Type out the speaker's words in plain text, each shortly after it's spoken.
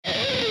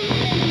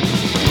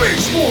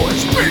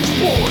Boys, Bitch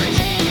Boys.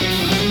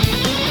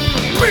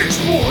 Bitch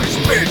Boys,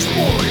 Bitch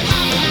Boys.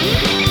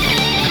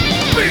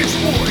 Bitch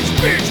Boys,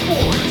 Bitch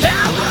Boys.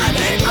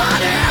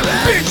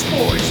 Bitch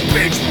Boys,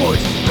 Bitch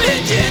Boys.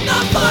 Bitching the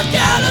fuck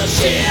out of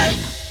shit.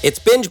 It's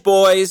Binge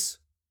Boys.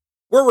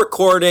 We're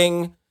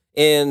recording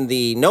in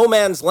the no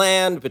man's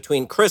land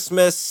between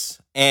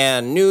Christmas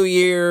and New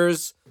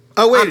Year's.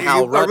 Oh, wait,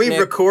 Hal are we Rudnick.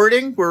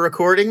 recording? We're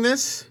recording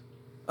this?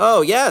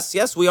 Oh, yes,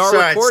 we are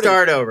Sorry, recording.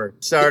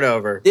 Start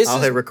over. This I'll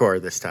is- hit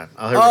record this time.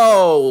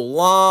 Oh,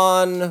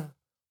 Lon,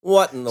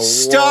 what in the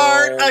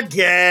Start world?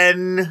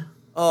 again.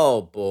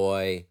 Oh,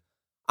 boy.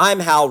 I'm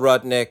Hal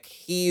Rudnick.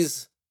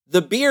 He's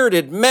the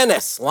bearded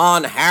menace,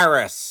 Lon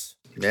Harris.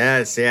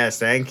 Yes,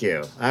 thank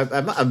you.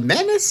 I'm a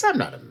menace? I'm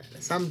not a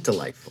menace. I'm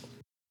delightful.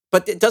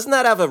 But doesn't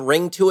that have a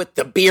ring to it?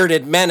 The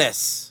bearded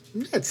menace.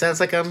 It sounds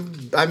like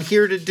I'm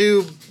here to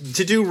do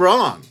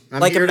wrong.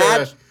 I'm here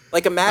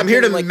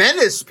to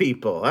menace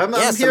people. I'm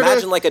here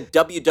imagine like a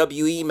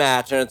WWE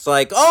match, and it's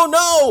like, oh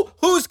no,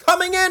 who's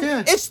coming in?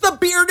 Yeah. It's the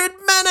bearded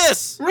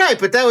menace. Right,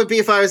 but that would be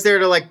if I was there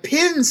to like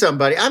pin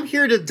somebody. I'm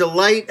here to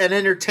delight and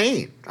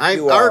entertain.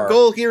 You Our are.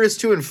 goal here is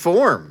to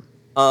inform.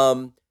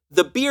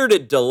 The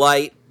bearded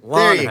delight, Lon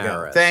There you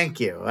Harris. go. Thank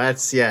you.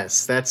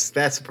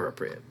 That's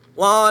appropriate.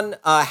 Lon,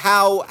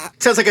 how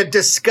Sounds like a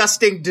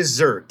disgusting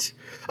dessert.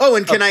 Oh,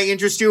 and can I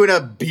interest you in a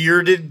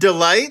bearded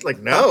delight? Like,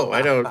 no,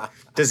 I don't.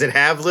 Does it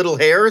have little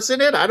hairs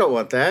in it? I don't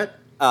want that.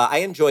 I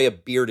enjoy a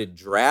bearded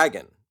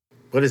dragon.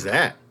 What is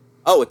that?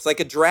 Oh, it's like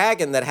a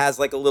dragon that has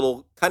like a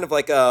little, kind of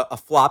like a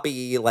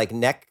floppy like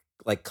neck,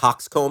 like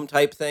coxcomb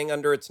type thing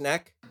under its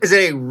neck. Is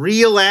it a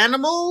real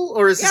animal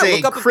or is this a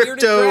look up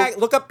crypto?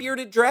 look up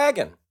bearded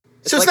dragon.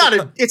 So it's like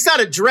not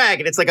a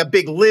dragon. It's like a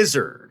big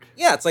lizard.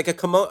 Yeah, it's like a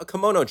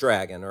kimono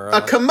dragon or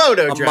A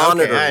Komodo dragon.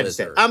 monitor Okay, I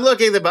understand. lizard. I'm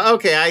looking at the.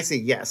 Okay, I see.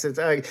 Yes, it's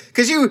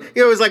because you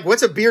was like,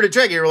 what's a bearded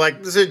dragon? You were like,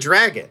 this is a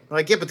dragon. I'm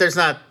like, yeah, but there's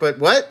not. But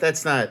what?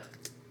 That's not.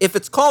 If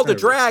it's called a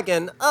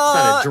dragon, It's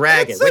not a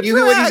dragon. it's a When you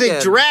say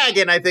dragon.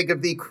 dragon, I think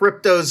of the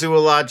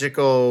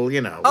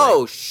cryptozoological.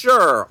 Oh,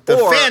 sure. the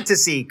Or,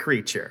 fantasy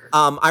creature.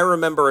 I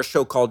remember a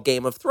show called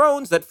Game of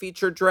Thrones that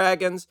featured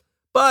dragons,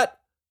 but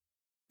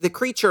the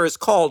creature is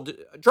called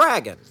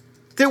dragon.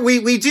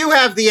 We do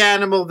have the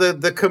animal, the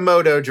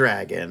Komodo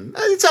dragon.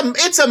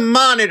 It's a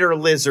monitor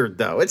lizard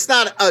though. It's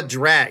not a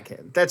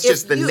dragon. That's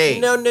just the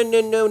name.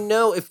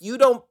 No. If you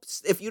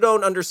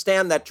don't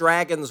understand that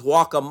dragons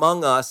walk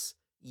among us,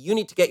 you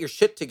need to get your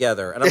shit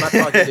together. And I'm not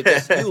talking to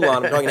just you,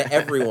 Lon. I'm talking to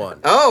everyone.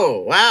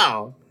 Oh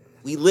wow!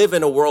 We live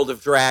in a world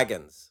of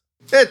dragons.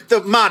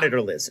 The monitor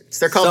lizards.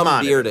 They're called Some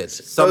monitor bearded,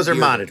 lizards. some Those are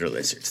bearded. monitor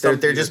lizards. Some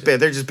They're just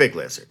bearded. they're just big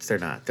lizards. They're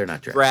not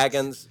dragons.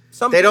 Dragons.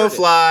 Some They don't bearded.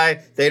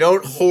 fly. They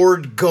don't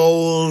hoard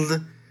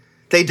gold.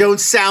 They don't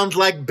sound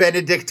like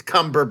Benedict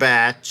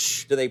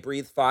Cumberbatch. Do they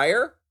breathe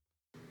fire?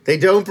 They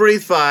don't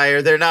breathe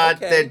fire. They're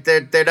not. Okay.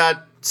 They're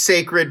not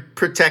sacred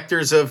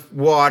protectors of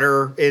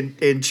water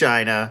in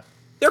China.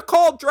 They're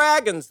called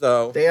dragons,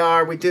 though. They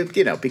are. We do,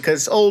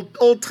 because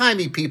old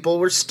timey people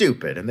were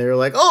stupid, and they were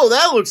like, "Oh,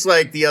 that looks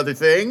like the other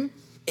thing."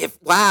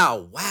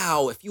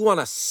 Wow. If you want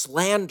to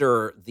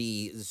slander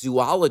the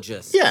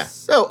zoologists. Yeah.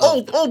 So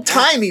old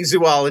timey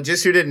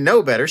zoologists who didn't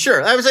know better.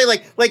 Sure. I would say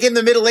like in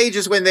the Middle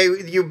Ages when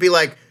you'd be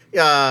like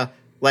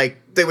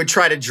they would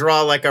try to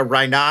draw like a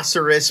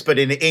rhinoceros, but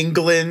in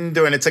England,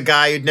 when it's a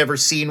guy who'd never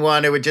seen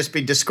one, it would just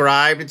be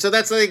described. And so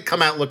that's they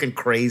come out looking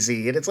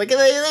crazy, and it's like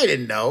they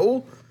didn't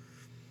know.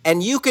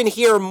 And you can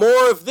hear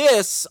more of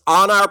this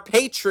on our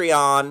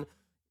Patreon.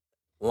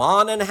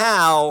 Lon and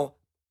Hal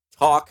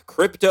talk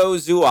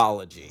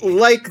cryptozoology.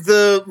 Like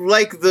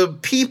the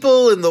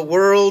people in the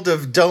world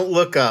of Don't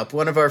Look Up,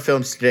 one of our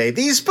films today.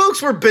 These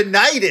folks were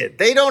benighted.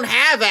 They don't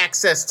have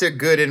access to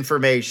good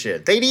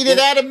information. They needed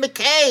Adam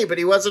McKay, but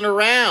he wasn't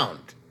around.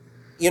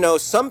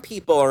 Some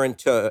people are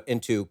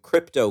into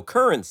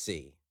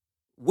cryptocurrency.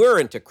 We're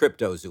into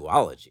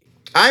cryptozoology.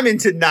 I'm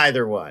into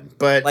neither one,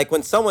 but Like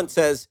when someone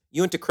says,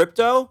 "You into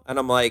crypto?" And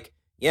I'm like,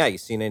 "Yeah, you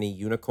seen any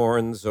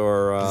unicorns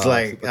or it's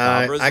like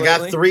chupacabras I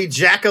got lately?" 3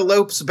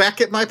 jackalopes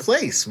back at my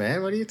place,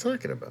 man. What are you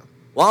talking about?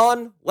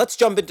 Lon, let's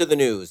jump into the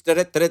news.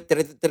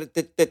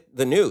 The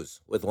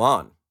news with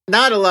Lon.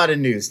 Not a lot of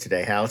news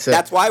today, Hal.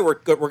 That's why we're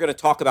going to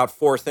talk about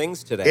 4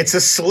 things today. It's a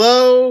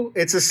slow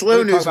We're news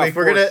gonna talk week.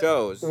 about 4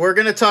 shows. We're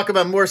gonna talk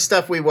about more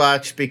stuff we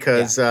watch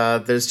because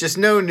there's just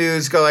no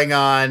news going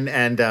on,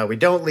 and we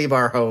don't leave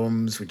our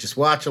homes. We just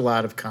watch a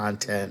lot of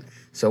content.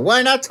 So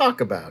why not talk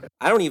about it?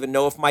 I don't even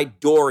know if my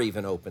door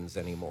even opens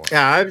anymore.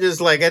 Yeah, I'm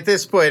just like at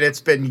this point,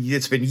 it's been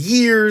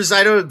years.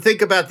 I don't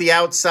think about the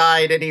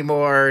outside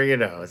anymore.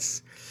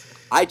 It's.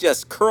 I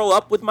just curl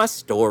up with my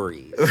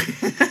stories.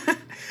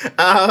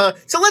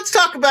 So let's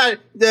talk about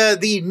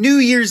the New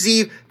Year's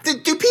Eve.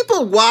 Do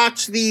people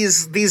watch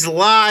these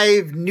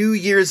live New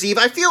Year's Eve?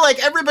 I feel like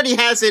everybody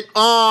has it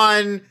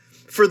on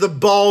for the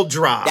ball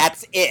drop.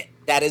 That's it.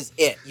 That is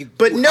it.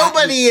 But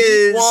nobody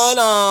is one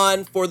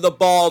on for the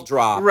ball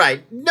drop.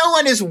 Right. No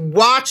one is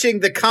watching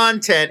the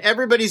content.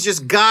 Everybody's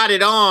just got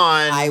it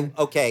on.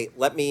 Okay,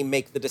 let me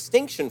make the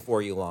distinction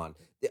for you, Lon.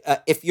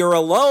 If you're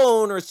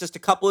alone or it's just a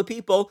couple of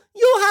people,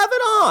 you'll have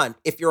it on.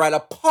 If you're at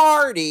a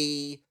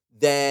party,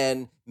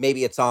 then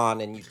maybe it's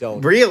on and you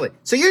don't. Really?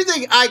 So you're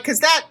thinking,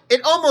 because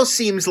it almost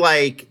seems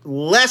like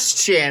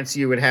less chance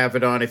you would have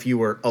it on if you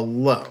were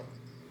alone.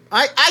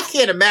 I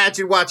can't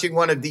imagine watching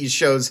one of these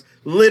shows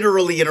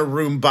literally in a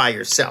room by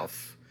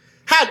yourself.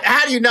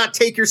 How do you not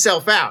take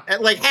yourself out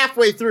at like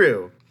halfway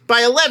through?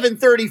 By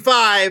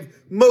 11:35,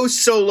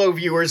 most solo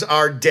viewers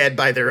are dead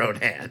by their own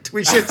hand.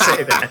 We should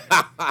say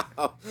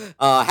that.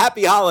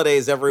 Happy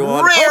holidays,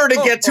 everyone. Rare to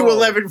get to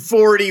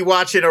 11:40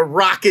 watching a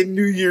rockin'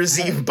 New Year's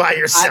Eve by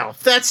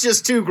yourself. That's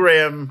just too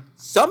grim.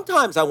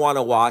 Sometimes I want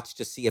to watch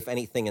to see if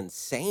anything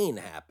insane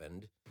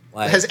happened.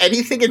 Like, has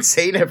anything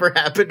insane ever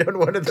happened on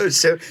one of those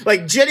shows?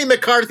 Like Jenny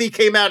McCarthy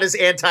came out as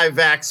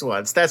anti-vax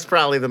once. That's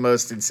probably the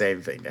most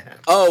insane thing to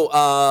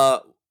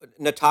happen.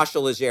 Natasha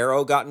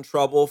Leggero got in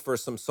trouble for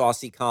some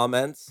saucy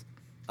comments.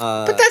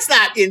 But that's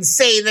not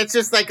insane. That's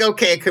just like,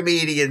 okay, a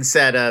comedian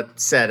said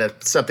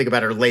something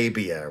about her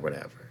labia or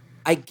whatever.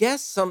 I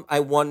guess I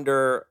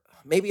wonder,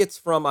 maybe it's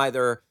from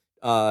either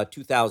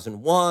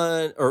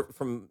 2001 or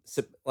from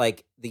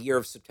like the year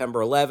of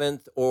September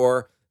 11th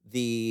or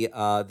the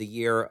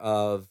year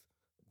of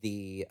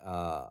the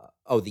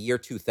year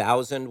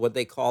 2000. What'd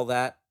they call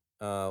that?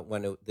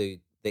 When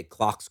the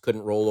clocks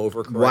couldn't roll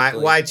over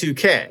correctly.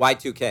 Y2K.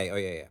 Y2K. Oh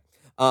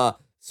yeah.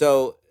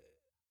 So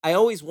I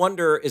always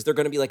wonder, is there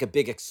going to be like a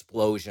big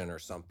explosion or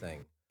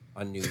something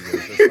on New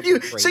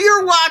Year's? So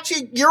you're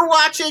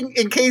watching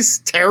in case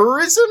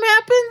terrorism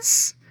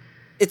happens?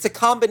 It's a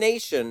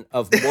combination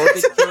of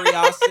morbid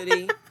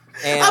curiosity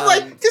and I'm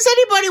like, does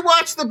anybody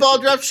watch the ball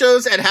drop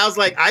shows? And Hal's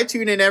like, I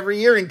tune in every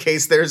year in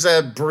case there's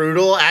a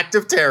brutal act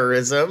of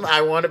terrorism.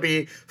 I want to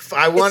be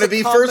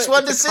first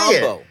one to see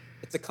it.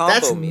 It's a combo.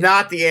 That's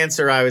not the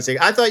answer I was saying.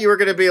 I thought you were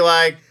going to be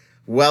like,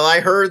 well, I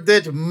heard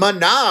that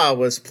Mana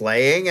was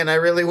playing, and I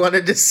really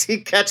wanted to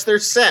catch their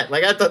set.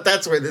 Like, I thought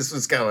that's where this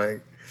was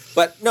going.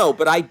 But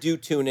I do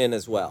tune in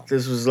as well.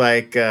 This was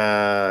like,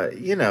 Bruno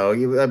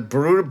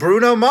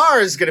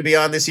Mars is going to be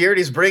on this year, and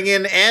he's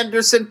bringing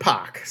Anderson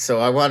 .Paak. So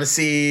I want to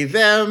see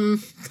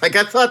them. Like,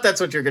 I thought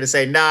that's what you're going to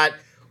say, not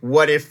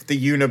what if the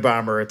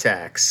Unabomber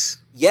attacks.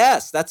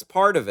 Yes, that's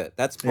part of it.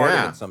 That's part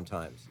of it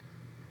sometimes.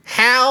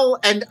 Hal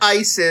and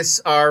Isis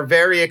are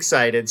very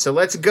excited, so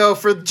let's go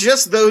for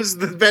just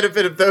the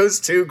benefit of those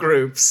two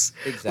groups.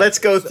 Exactly. Let's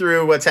go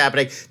through what's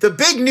happening. The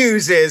big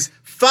news is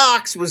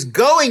Fox was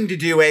going to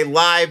do a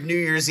live New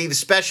Year's Eve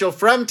special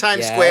from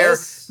Times Square,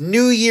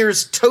 New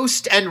Year's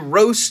Toast and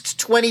Roast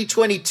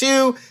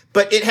 2022,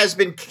 but it has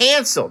been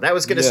canceled. That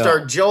was going to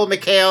star Joel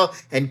McHale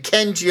and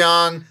Ken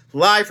Jeong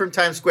live from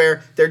Times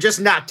Square. They're just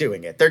not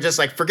doing it. They're just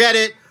like, forget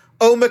it.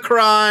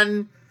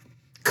 Omicron,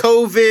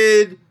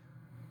 COVID,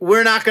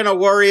 we're not going to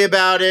worry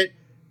about it.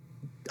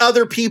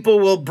 Other people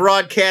will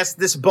broadcast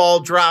this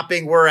ball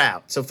dropping. We're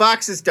out. So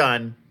Fox is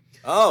done.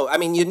 Oh, I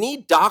mean, you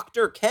need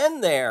Dr.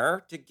 Ken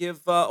there to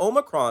give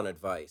Omicron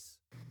advice.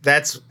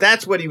 That's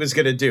what he was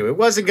going to do. It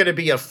wasn't going to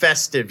be a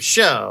festive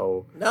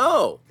show.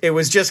 No. It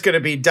was just going to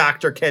be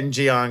Dr. Ken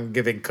Jeong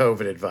giving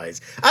COVID advice.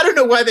 I don't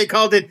know why they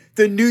called it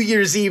the New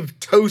Year's Eve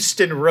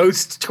Toast and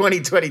Roast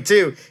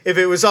 2022 if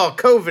it was all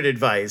COVID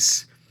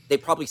advice. They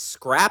probably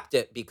scrapped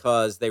it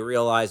because they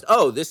realized,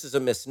 this is a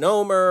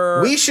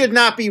misnomer. We should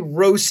not be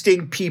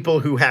roasting people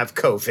who have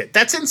COVID.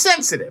 That's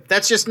insensitive.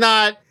 That's just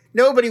not,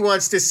 nobody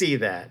wants to see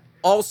that.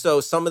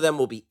 Also, some of them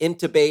will be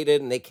intubated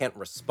and they can't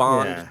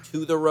respond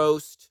to the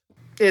roast.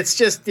 It's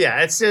just,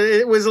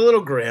 it was a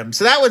little grim.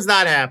 So that was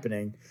not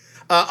happening.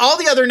 All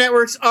the other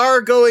networks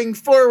are going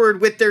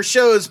forward with their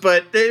shows,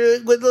 but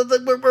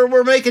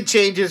we're making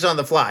changes on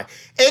the fly.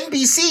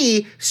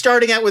 NBC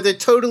starting out with a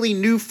totally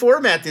new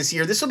format this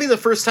year. This will be the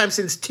first time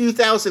since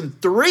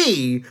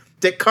 2003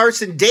 that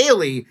Carson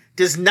Daly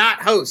does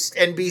not host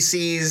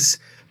NBC's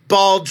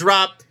Ball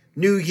Drop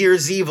New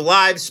Year's Eve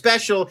live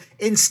special.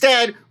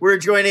 Instead, we're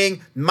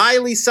joining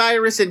Miley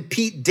Cyrus and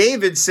Pete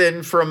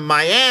Davidson from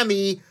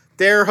Miami.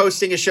 They're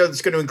hosting a show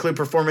that's going to include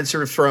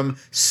performances from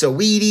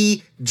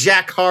Saweetie,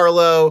 Jack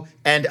Harlow,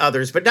 and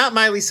others, but not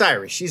Miley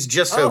Cyrus. She's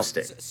just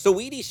hosting.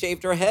 Saweetie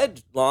shaved her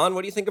head, Lon.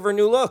 What do you think of her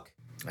new look?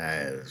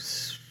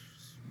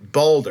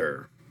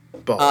 Bolder.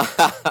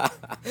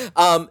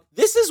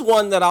 This is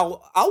one that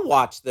I'll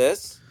watch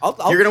this. You're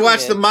going to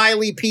watch the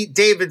Miley Pete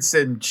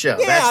Davidson show.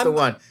 Yeah, that's the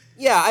one.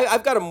 Yeah,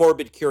 I've got a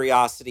morbid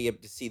curiosity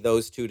to see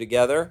those two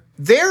together.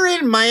 They're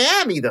in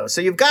Miami, though, so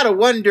you've got to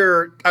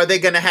wonder, are they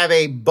going to have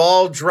a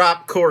ball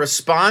drop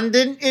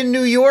correspondent in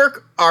New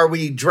York? Are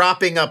we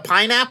dropping a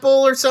pineapple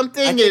or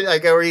something?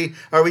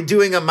 Are we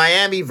doing a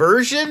Miami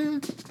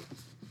version?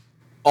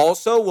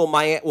 Also,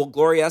 will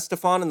Gloria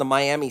Estefan and the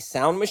Miami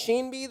Sound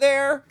Machine be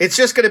there? It's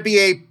just going to be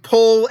a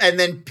pull, and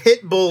then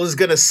Pitbull is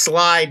going to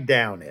slide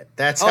down it.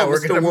 That's how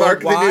we're going to mark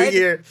the new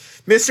year.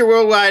 Mr.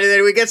 Worldwide, and then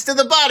when he gets to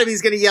the bottom,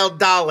 he's going to yell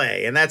Dale,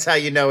 and that's how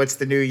you know it's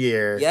the new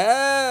year.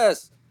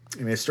 Yes.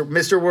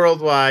 Mr.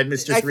 Worldwide,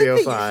 Mr. 305. I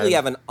think they usually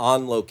have an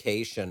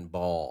on-location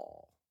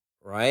ball,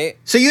 right?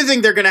 So you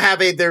think they're going to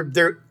have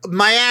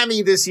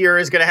Miami this year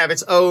is going to have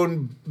its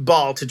own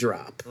ball to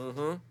drop?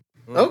 Mm-hmm.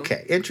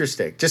 Okay,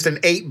 interesting. Just an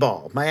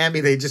 8-ball.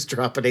 Miami, they just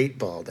drop an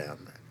 8-ball down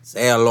there.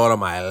 Say hello to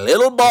my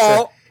little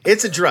ball.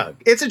 It's a drug.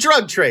 It's a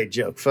drug trade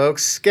joke,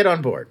 folks. Get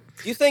on board.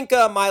 Do you think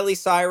Miley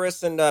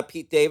Cyrus and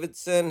Pete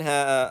Davidson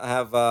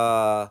have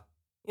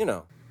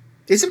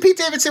Isn't Pete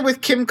Davidson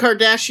with Kim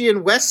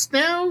Kardashian West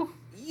now?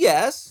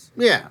 Yes.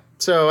 Yeah.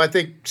 So I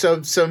think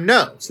so. So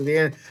no.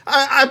 So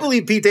I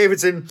believe Pete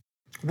Davidson,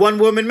 one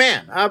woman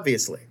man,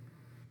 obviously,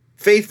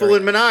 faithful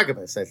and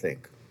monogamous. I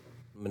think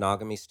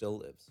monogamy still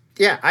lives.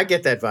 Yeah, I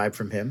get that vibe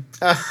from him.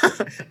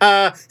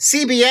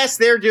 CBS,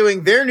 they're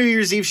doing their New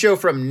Year's Eve show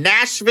from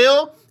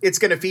Nashville. It's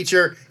going to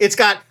feature, it's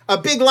got a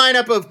big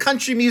lineup of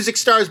country music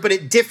stars, but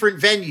at different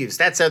venues.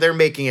 That's how they're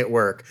making it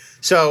work.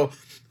 So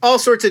all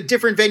sorts of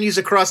different venues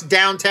across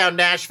downtown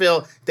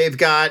Nashville. They've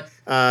got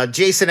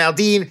Jason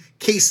Aldean,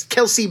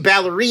 Kelsey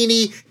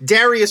Ballerini,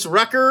 Darius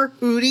Rucker,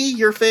 Hootie,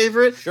 your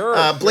favorite.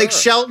 Sure. Blake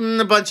Shelton,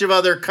 a bunch of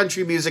other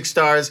country music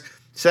stars.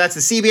 So that's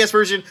the CBS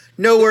version.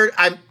 No word.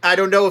 I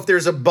don't know if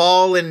there's a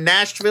ball in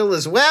Nashville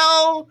as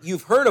well.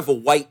 You've heard of a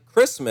white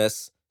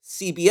Christmas.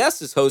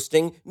 CBS is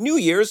hosting New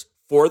Year's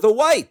for the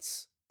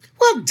whites.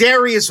 Well,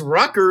 Darius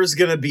Rucker is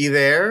going to be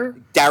there.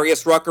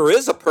 Darius Rucker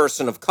is a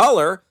person of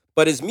color,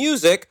 but his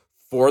music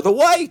for the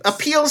whites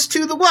appeals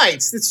to the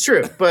whites. That's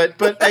true, but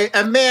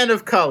a man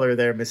of color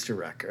there, Mr.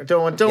 Rucker.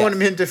 Don't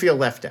want him to feel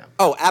left out.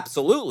 Oh,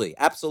 absolutely,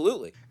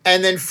 absolutely.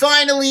 And then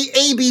finally,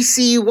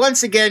 ABC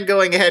once again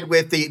going ahead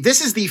with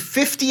this is the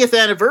 50th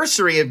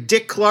anniversary of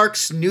Dick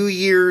Clark's New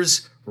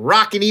Year's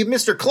Rockin' Eve.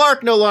 Mr.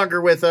 Clark no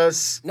longer with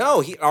us. No,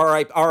 he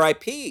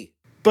R.I.P.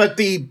 But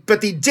the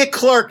Dick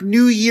Clark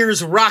New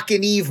Year's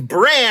Rockin' Eve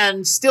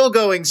brand still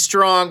going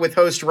strong with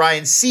host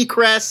Ryan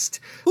Seacrest.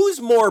 Who's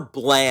more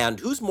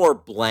bland?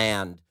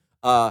 Ryan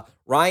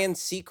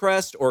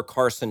Seacrest or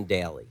Carson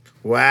Daly?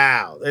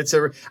 Wow,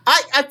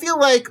 I feel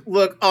like,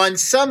 look, on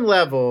some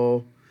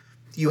level,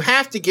 you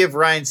have to give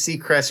Ryan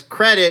Seacrest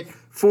credit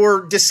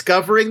for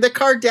discovering the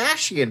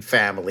Kardashian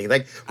family.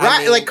 Like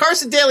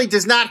Carson Daly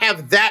does not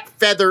have that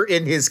feather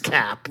in his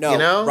cap. No, you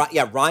know?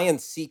 Ryan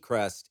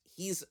Seacrest,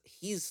 he's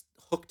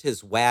hooked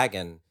his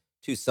wagon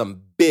to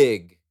some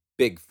big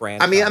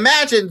franchise. I mean,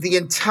 imagine the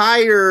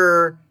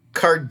entire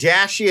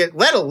Kardashian,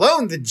 let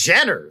alone the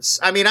Jenners.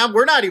 I mean,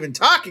 we're not even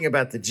talking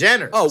about the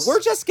Jenners. Oh, we're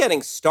just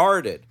getting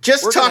started.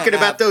 We're talking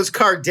about those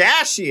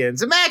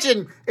Kardashians.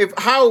 Imagine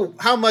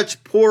how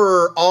much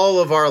poorer all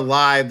of our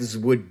lives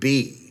would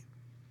be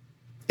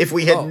if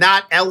we had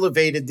not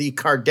elevated the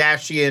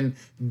Kardashian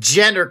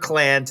Jenner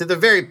clan to the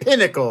very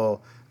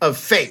pinnacle of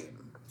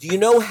fame. Do you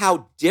know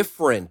how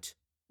different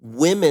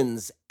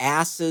women's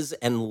asses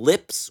and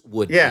lips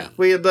would be? Yeah,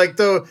 we had like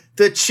the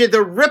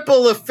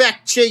ripple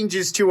effect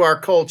changes to our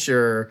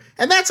culture,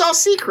 and that's all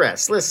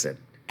Seacrest. Listen,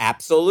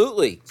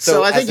 absolutely.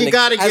 So I think you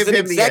got to give him the edge.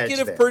 As an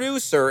executive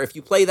producer, if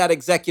you play that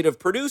executive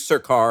producer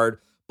card,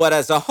 but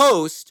as a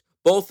host,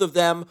 both of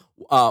them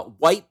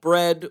white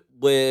bread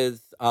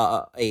with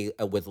a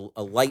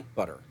light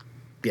butter.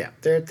 Yeah,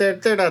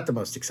 they're not the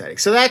most exciting.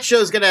 So that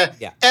show's gonna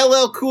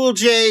LL Cool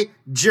J,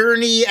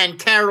 Journey, and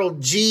Karol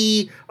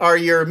G are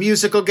your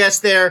musical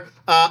guests there.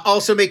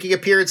 Also making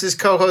appearances,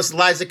 co-hosts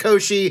Liza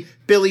Koshy,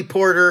 Billy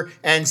Porter,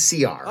 and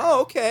CR. Oh,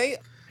 okay.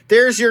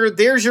 There's your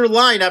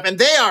lineup, and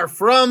they are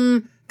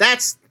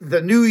that's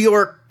the New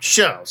York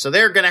show. So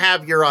they're gonna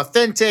have your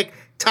authentic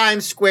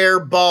Times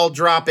Square ball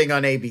dropping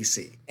on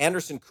ABC.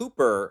 Anderson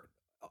Cooper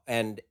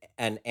and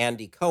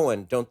Andy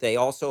Cohen, don't they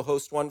also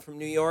host one from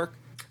New York?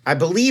 I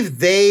believe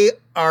they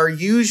are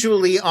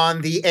usually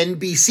on the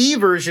NBC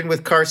version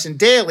with Carson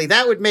Daly.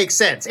 That would make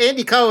sense.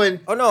 Andy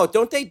Cohen. Oh no,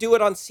 don't they do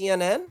it on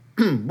CNN?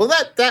 Well,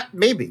 that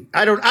maybe.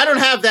 I don't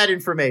have that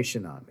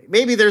information on me.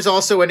 Maybe there's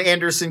also an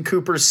Anderson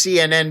Cooper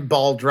CNN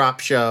ball drop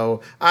show.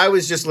 I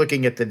was just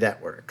looking at the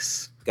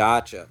networks.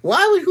 Gotcha.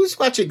 Who's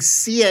watching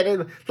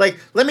CNN? Like,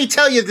 let me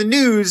tell you the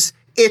news.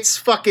 It's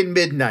fucking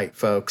midnight,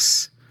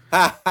 folks.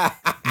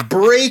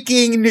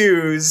 Breaking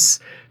news.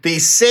 The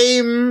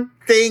same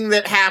thing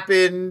that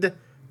happened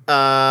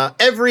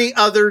every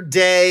other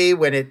day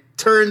when it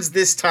turns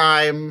this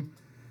time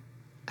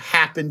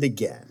happened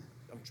again.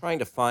 I'm trying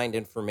to find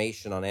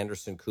information on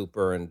Anderson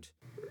Cooper and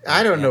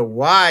I don't know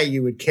why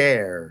you would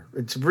care.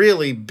 It's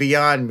really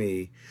beyond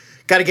me.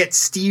 Got to get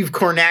Steve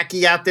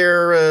Kornacki out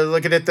there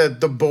looking at the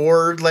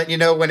board, letting you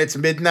know when it's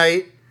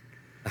midnight.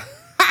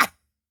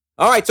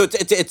 All right, so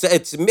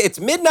it's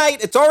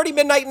midnight. It's already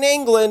midnight in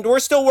England. We're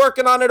still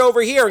working on it over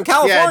here in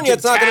California.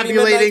 It's not going to be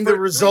midnight. Tabulating the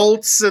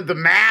results of the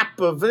map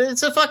of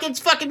it's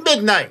fucking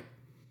midnight.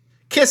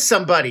 Kiss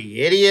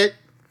somebody, idiot.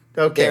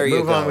 Okay,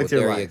 move on with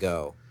your life. There you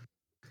go.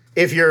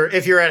 If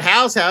you're at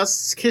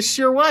House, kiss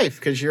your wife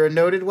because you're a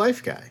noted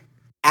wife guy.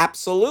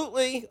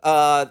 Absolutely.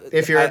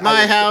 If you're at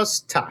my house,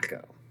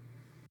 taco.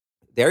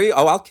 There you.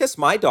 Oh, I'll kiss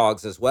my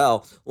dogs as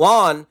well.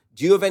 Lon,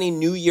 do you have any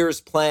New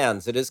Year's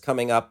plans? It is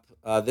coming up.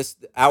 This.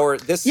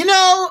 You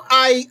know,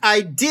 I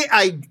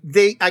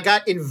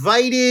got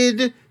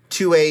invited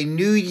to a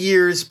New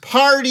Year's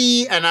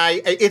party, and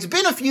it's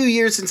been a few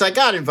years since I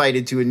got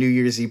invited to a New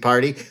Year's Eve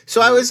party,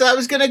 so I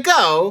was gonna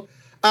go.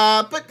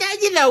 But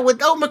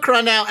with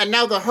Omicron now, and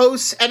now the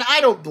hosts, and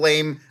I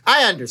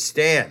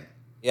understand.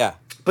 Yeah.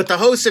 But the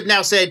hosts have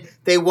now said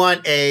they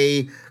want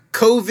a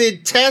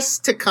COVID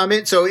test to come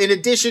in. So in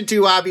addition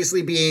to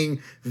obviously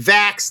being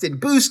vaxxed and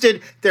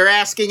boosted, they're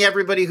asking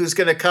everybody who's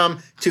going to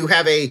come to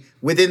have a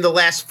within the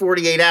last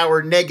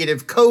 48-hour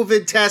negative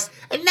COVID test.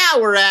 And now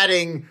we're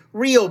adding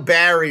real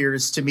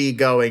barriers to me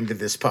going to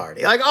this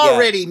party. Like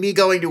already me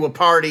going to a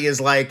party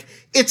is like,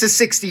 it's a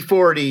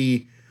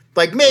 60-40.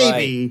 Like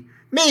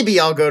maybe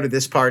I'll go to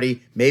this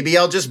party. Maybe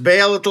I'll just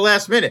bail at the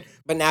last minute.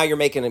 But now you're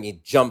making me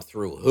jump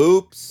through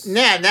hoops.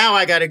 Now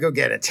I got to go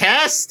get a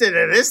test and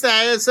this,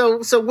 that. So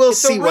we'll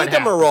see what happens.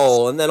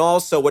 Rigmarole. And then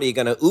also, what are you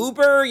going to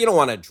Uber? You don't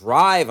want to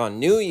drive on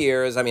New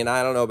Year's. I mean,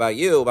 I don't know about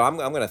you, but I'm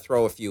going to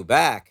throw a few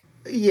back.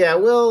 Yeah,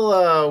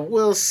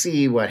 we'll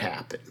see what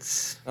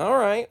happens. All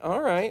right.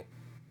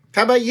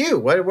 How about you?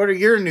 What are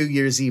your New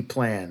Year's Eve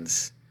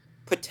plans?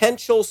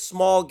 Potential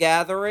small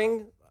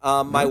gathering.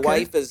 My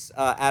wife is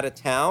out of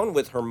town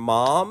with her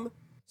mom.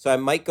 So I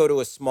might go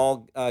to a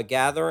small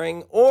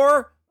gathering,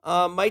 or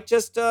might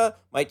just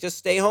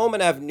stay home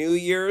and have New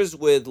Year's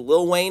with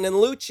Lil Wayne and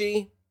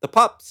Lucci, the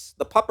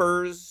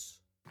puppers.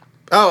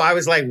 Oh, I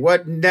was like,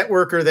 what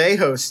network are they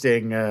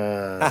hosting?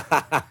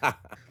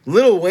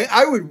 Lil Wayne.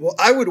 I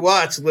would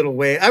watch Lil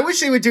Wayne. I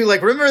wish they would do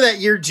remember that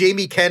year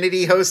Jamie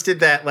Kennedy hosted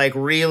that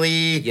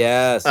really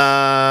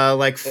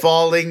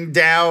falling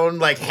down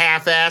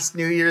half-assed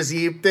New Year's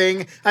Eve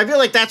thing. I feel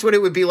like that's what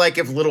it would be like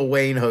if Lil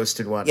Wayne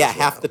hosted one. Yeah,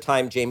 half the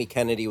time Jamie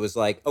Kennedy was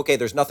like, okay,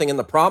 there's nothing in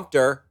the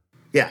prompter.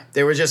 Yeah,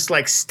 there was just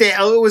it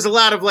was a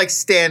lot of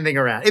standing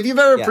around. If you've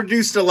ever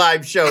produced a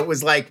live show, it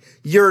was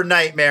your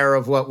nightmare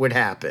of what would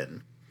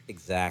happen.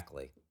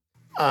 Exactly.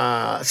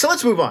 So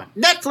let's move on.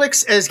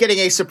 Netflix is getting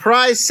a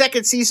surprise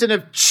second season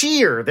of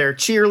Cheer, their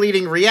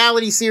cheerleading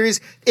reality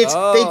series. This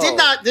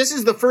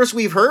is the first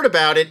we've heard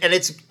about it, and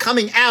it's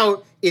coming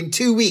out in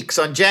 2 weeks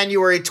on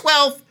January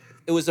 12th.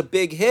 It was a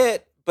big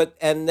hit,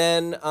 and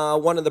then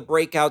one of the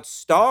breakout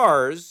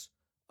stars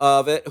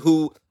of it,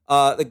 who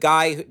the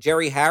guy,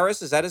 Jerry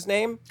Harris, is that his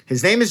name?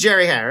 His name is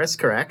Jerry Harris,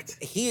 correct.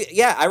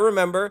 I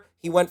remember.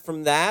 He went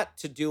from that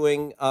to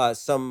doing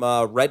some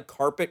red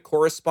carpet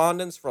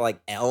correspondence for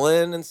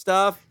Ellen and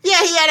stuff.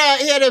 Yeah,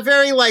 he had a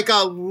very a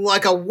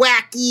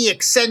wacky,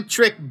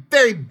 eccentric,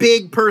 very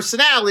big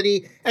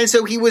personality, and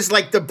so he was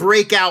the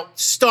breakout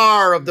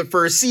star of the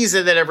first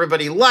season that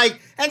everybody liked.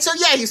 And so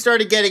he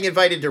started getting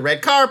invited to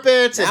red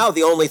carpets. Now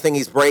the only thing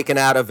he's breaking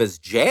out of is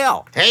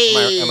jail.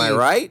 Hey, am I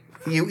right?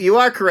 You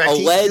are correct.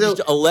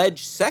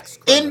 Alleged sex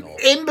criminal.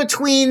 In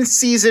between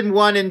season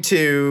 1 and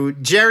 2,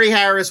 Jerry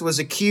Harris was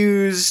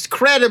accused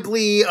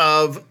credibly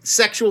of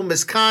sexual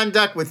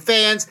misconduct with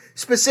fans,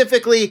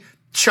 specifically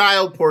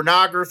child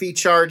pornography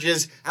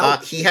charges.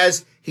 He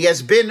has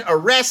been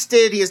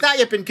arrested. He has not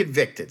yet been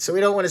convicted, so we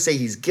don't want to say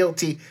he's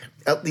guilty.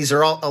 These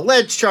are all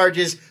alleged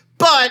charges,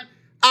 but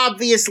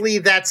obviously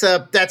that's a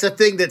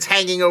thing that's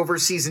hanging over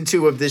season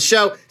 2 of this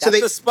show.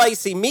 That's a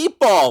spicy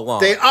meatball one.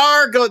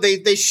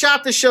 They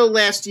shot the show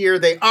last year.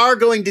 They are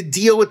going to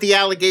deal with the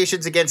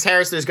allegations against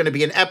Harris. There's going to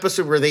be an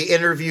episode where they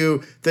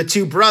interview the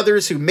two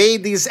brothers who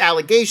made these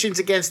allegations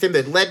against him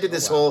that led to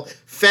this whole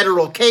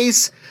federal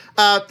case.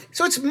 So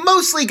it's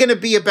mostly going to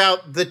be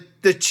about the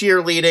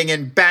cheerleading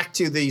and back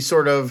to the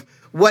sort of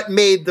what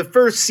made the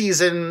first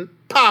season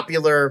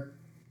popular.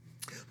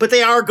 But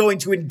they are going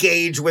to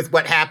engage with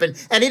what happened.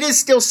 And it is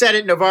still set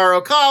at Navarro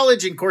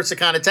College in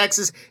Corsicana,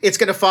 Texas. It's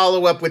going to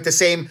follow up with the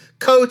same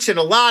coach and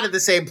a lot of the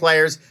same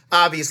players.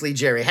 Obviously,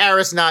 Jerry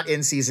Harris not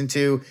in season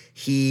 2.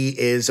 He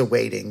is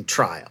awaiting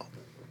trial.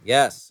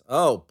 Yes.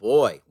 Oh,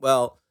 boy.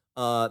 Well,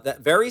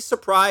 that very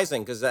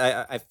surprising because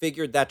I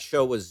figured that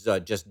show was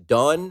just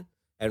done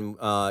and,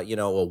 a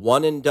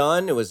one and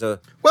done. It was a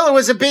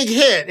big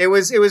hit. It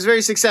was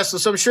very successful.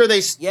 So I'm sure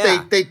they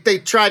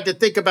tried to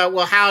think about,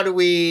 well, how do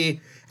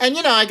we... And,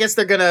 I guess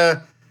they're going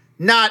to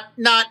not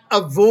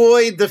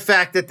avoid the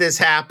fact that this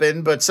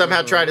happened, but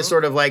somehow try to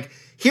sort of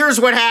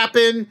here's what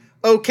happened.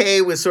 Okay,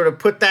 we'll sort of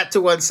put that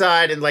to one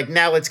side and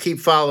now let's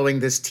keep following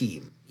this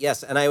team.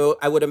 Yes, and I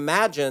would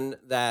imagine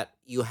that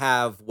you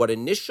have what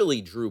initially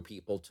drew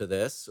people to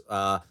this,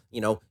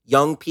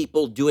 young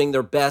people doing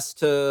their best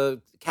to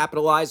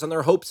capitalize on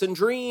their hopes and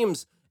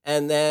dreams.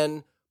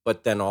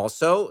 But then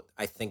also,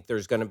 I think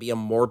there's going to be a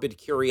morbid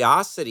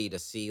curiosity to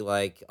see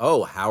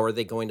how are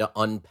they going to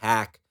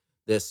unpack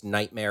this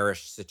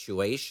nightmarish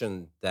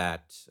situation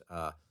that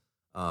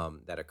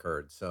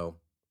occurred. So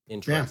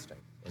interesting.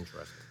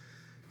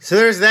 So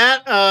there's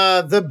that.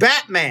 The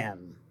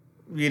Batman.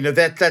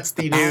 That's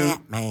the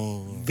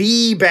Batman.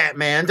 The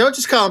Batman. Don't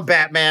just call him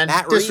Batman.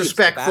 Matt Reeves,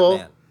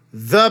 disrespectful.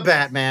 The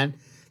Batman.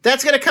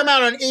 That's going to come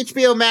out on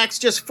HBO Max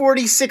just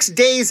 46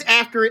 days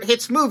after it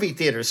hits movie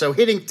theaters. So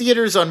hitting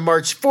theaters on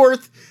March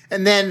 4th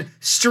and then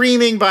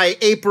streaming by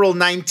April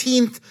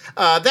 19th.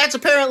 That's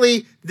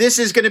apparently, this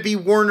is going to be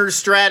Warner's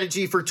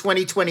strategy for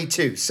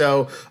 2022.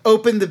 So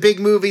open the big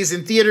movies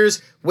in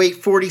theaters, wait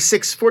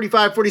 46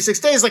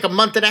 days, like a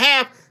month and a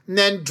half, and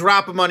then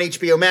drop them on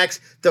HBO Max.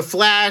 The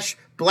Flash,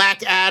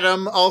 Black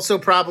Adam, also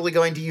probably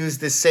going to use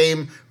this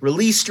same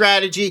release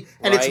strategy,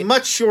 and it's Right.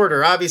 much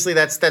shorter. Obviously,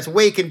 that's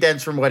way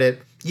condensed from what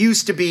it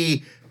used to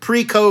be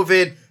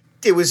pre-COVID.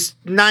 It was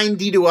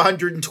 90 to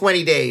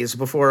 120 days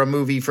before a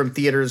movie from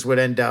theaters would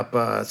end up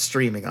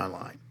streaming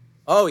online.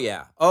 Oh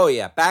yeah.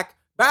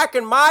 Back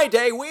in my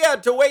day, we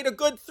had to wait a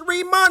good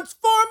 3 months,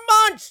 4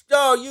 months.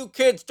 Oh, you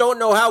kids don't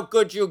know how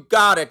good you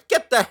got it.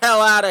 Get the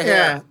hell out of here.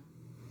 Yeah.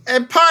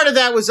 And part of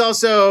that was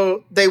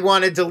also they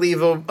wanted to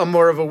leave a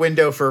more of a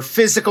window for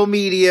physical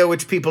media,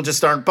 which people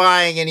just aren't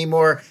buying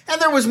anymore.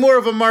 And there was more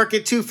of a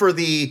market too for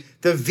the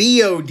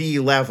VOD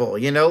level,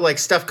 like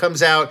stuff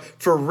comes out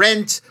for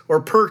rent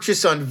or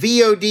purchase on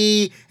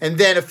VOD. And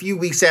then a few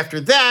weeks after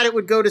that, it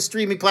would go to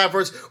streaming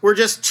platforms. We're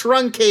just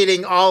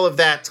truncating all of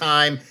that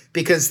time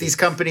because these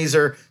companies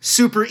are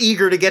super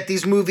eager to get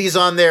these movies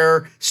on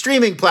their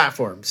streaming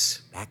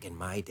platforms. Back in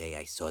my day,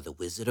 I saw The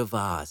Wizard of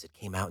Oz. It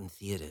came out in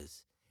theaters.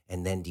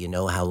 And then do you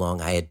know how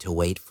long I had to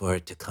wait for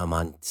it to come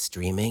on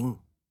streaming?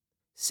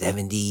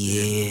 70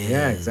 years.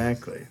 Yeah,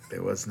 exactly.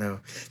 There was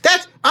no...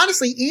 That's,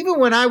 honestly, even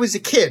when I was a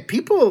kid,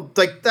 people,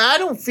 I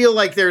don't feel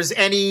like there's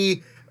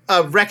any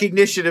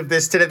recognition of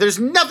this today. There's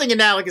nothing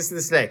analogous to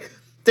this today.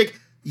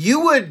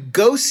 You would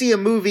go see a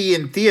movie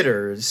in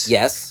theaters.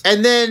 Yes.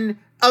 And then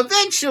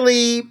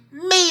eventually,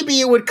 maybe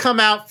it would come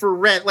out for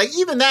rent.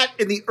 Even that,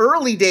 in the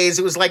early days,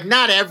 it was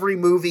not every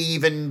movie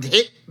even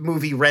hit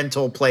movie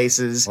rental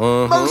places.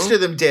 Most of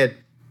them did.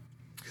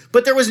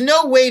 But there was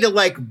no way to,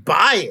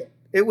 buy it.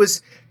 It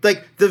was,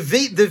 the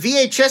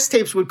VHS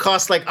tapes would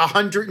cost,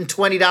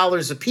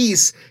 $120 a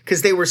piece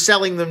because they were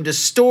selling them to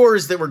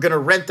stores that were going to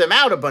rent them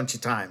out a bunch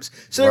of times.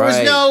 So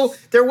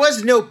there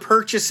was no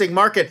purchasing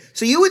market.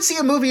 So you would see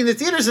a movie in the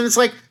theaters and it's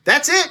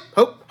that's it.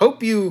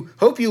 Hope you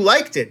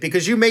liked it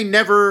because you may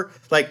never,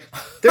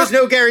 there's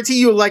no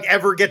guarantee you'll,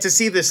 ever get to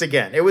see this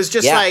again. It was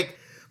just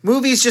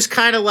movies just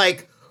kind of,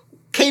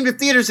 came to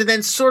theaters and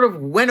then sort of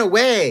went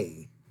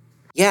away.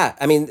 Yeah,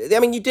 I mean,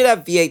 you did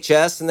have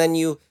VHS, and then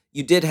you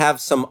did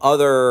have some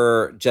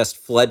other just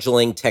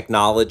fledgling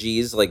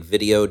technologies like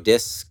video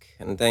disc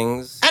and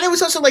things. And it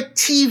was also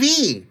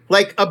TV.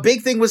 A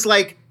big thing was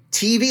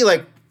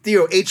TV,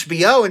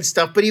 HBO and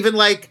stuff, but even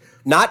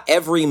not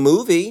every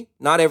movie,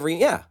 not every.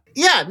 Yeah,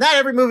 not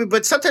every movie,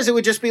 but sometimes it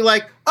would just be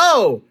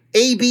oh,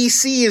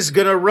 ABC is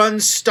going to run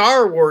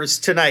Star Wars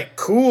tonight.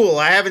 Cool.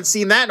 I haven't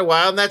seen that in a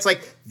while. And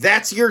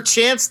that's your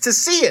chance to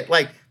see it.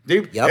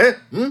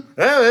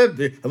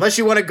 Unless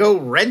you want to go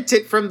rent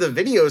it from the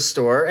video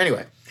store.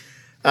 Anyway,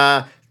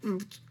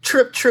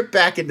 trip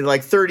back into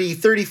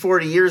 30,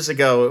 40 years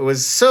ago. It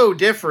was so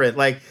different.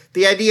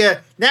 The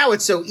idea, now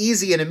it's so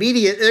easy and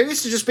immediate. There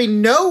used to just be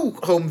no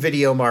home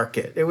video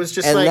market. It was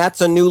just and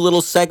that's a new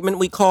little segment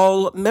we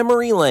call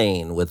Memory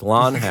Lane with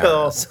Lon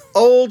Harris.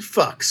 Old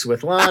fucks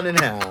with Lon and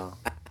Hal.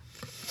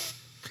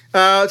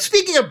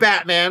 Speaking of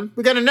Batman,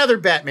 we got another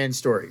Batman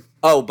story.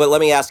 Oh, but let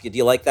me ask you, do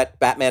you like that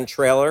Batman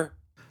trailer?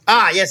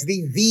 Ah, yes,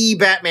 the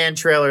Batman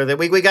trailer that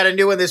we got a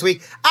new one this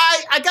week.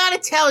 I gotta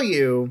tell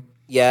you,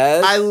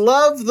 yes, I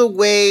love the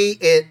way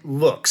it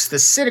looks.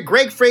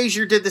 Greg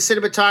Fraser did the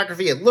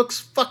cinematography. It looks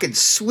fucking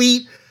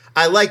sweet.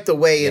 I like the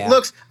way it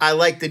looks. I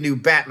like the new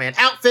Batman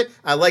outfit.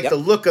 I like the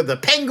look of the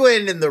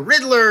Penguin and the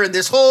Riddler and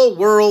this whole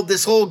world,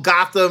 this whole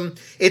Gotham.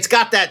 It's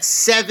got that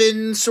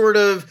Seven sort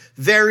of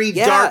very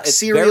dark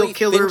serial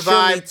killer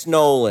vibe. Meets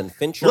Nolan.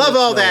 Fincher love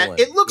all Nolan. that.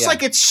 It looks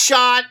like it's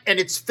shot and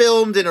it's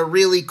filmed in a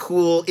really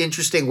cool,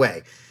 interesting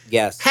way.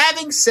 Yes.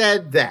 Having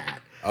said that,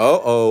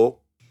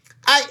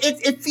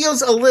 it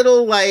feels a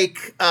little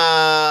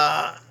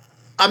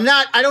I'm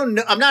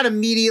not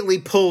immediately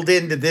pulled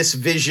into this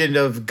vision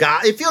of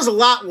God. It feels a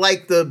lot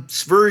like the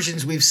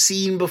versions we've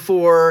seen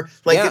before.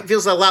 It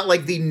feels a lot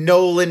like the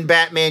Nolan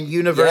Batman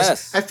universe.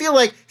 Yes. I feel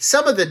like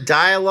some of the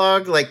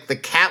dialogue, the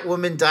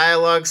Catwoman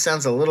dialogue,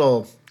 sounds a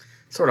little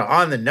sort of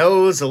on the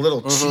nose, a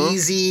little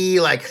cheesy,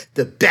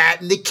 the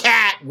bat and the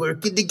cat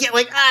working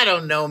together. I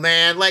don't know,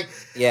 man. When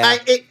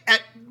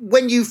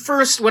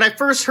I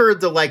first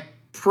heard the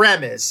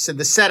premise and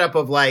the setup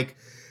of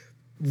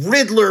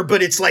Riddler,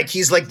 but it's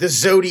he's the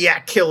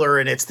Zodiac killer,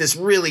 and it's this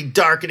really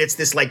dark, and it's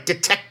this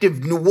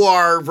detective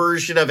noir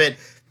version of it.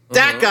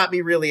 That got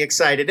me really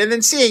excited. And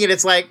then seeing it,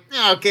 it's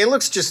okay, it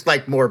looks just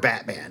like more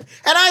Batman.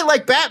 And I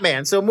like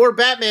Batman, so more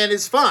Batman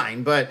is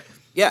fine, but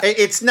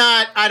it's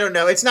not, I don't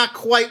know, it's not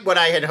quite what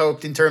I had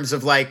hoped in terms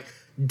of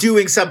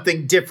doing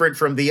something different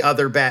from the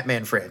other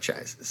Batman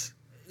franchises.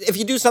 If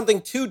you do something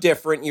too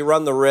different, you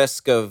run the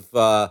risk of,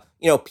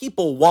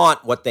 people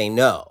want what they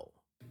know.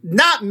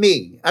 Not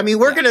me. I mean,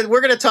 we're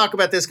gonna talk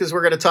about this because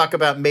we're gonna talk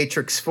about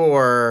Matrix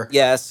 4.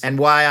 Yes. And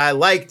why I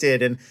liked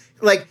it. And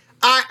I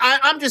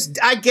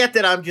get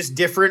that I'm just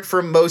different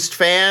from most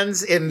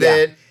fans in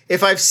that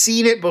if I've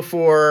seen it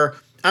before,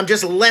 I'm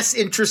just less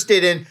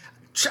interested in.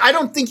 I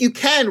don't think you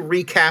can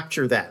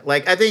recapture that.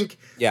 I think.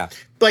 Yeah.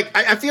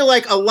 I feel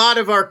like a lot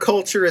of our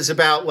culture is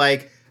about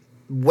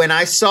when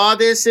I saw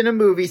this in a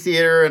movie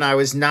theater and I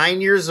was 9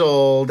 years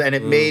old and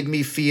it made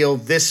me feel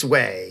this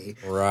way.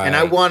 Right. And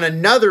I want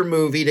another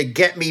movie to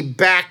get me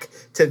back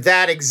to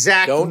that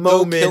exact Don't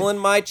moment. go killing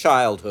my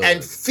childhood.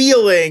 And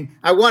feeling,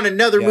 I want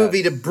another Yes.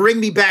 movie to bring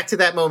me back to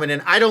that moment.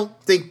 And I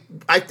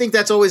think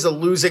that's always a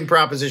losing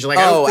proposition. Like,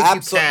 I don't think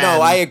absolutely. you can.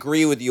 No, I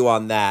agree with you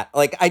on that.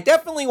 Like, I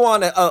definitely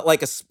want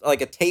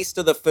a taste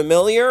of the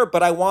familiar,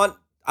 but I want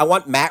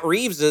Matt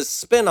Reeves'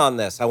 spin on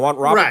this. I want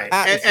Robert Right.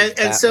 Pattinson's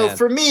And so Batman.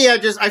 for me,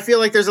 I feel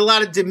like there's a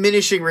lot of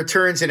diminishing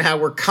returns in how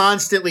we're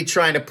constantly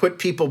trying to put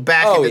people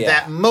back into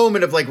that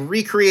moment of like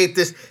recreate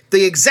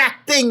the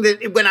exact thing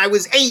that when I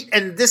was 8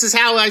 and this is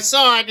how I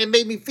saw it and it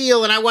made me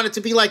feel and I want it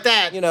to be like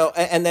that.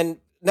 And then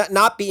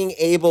not being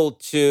able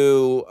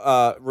to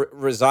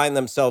resign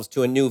themselves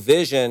to a new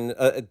vision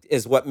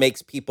is what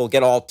makes people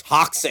get all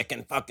toxic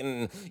and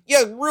fucking,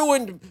 you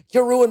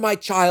ruined my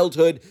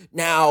childhood.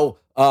 Now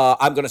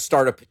I'm going to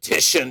start a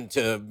petition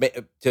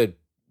to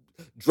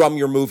drum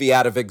your movie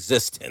out of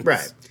existence.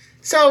 Right.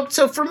 So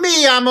for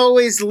me, I'm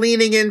always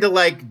leaning into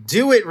like,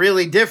 do it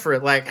really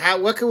different. Like,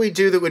 what can we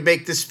do that would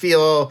make this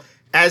feel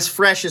as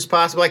fresh as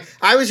possible? Like,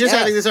 I was just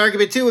having this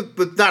argument too,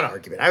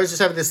 I was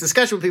just having this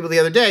discussion with people the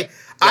other day. Yeah.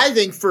 I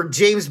think for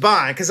James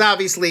Bond, because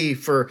obviously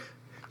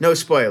no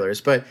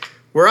spoilers, but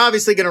we're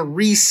obviously going to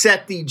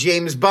reset the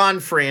James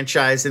Bond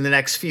franchise in the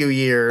next few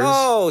years.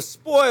 Oh,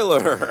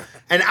 spoiler.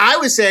 And I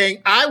was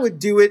saying I would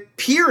do it,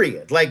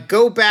 period. Like,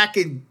 go back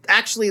and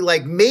actually,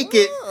 like, make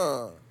it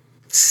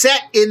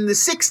set in the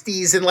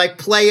 60s and, like,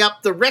 play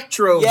up the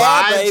retro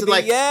vibes. Baby, and,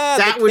 like,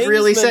 that would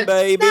really set,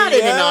 baby, not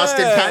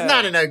in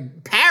not in a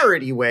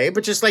parody way,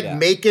 but just, like,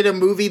 make it a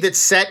movie that's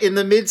set in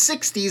the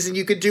mid-60s and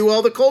you could do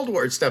all the Cold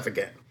War stuff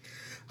again.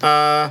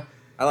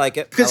 I like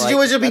it. Because it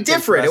would just be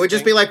different. It would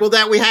just be like, well,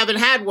 that we haven't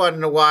had one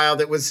in a while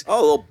that was... Oh,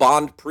 a little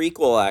Bond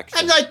prequel,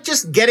 actually. And, like,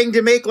 just getting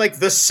to make, like,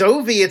 the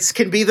Soviets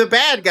can be the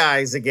bad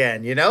guys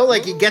again, you know?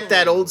 Like, you get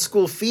that old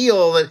school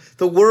feel that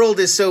the world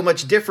is so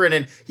much different,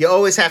 and you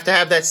always have to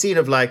have that scene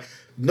of, like,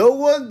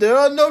 there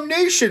are no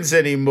nations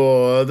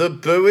anymore.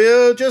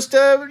 We're just,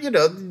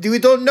 we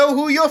don't know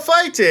who you're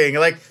fighting.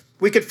 Like,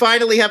 we could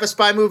finally have a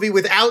spy movie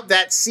without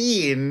that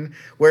scene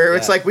where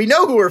it's like, we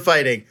know who we're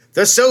fighting.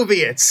 The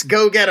Soviets.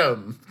 Go get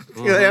them.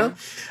 You know?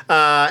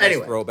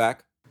 Anyway.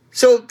 Throwback.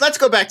 So let's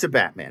go back to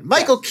Batman.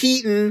 Michael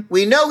Keaton,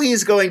 we know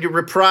he's going to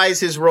reprise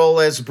his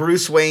role as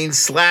Bruce Wayne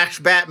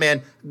 /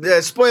 Batman.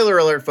 Spoiler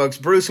alert, folks,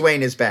 Bruce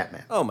Wayne is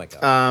Batman. Oh, my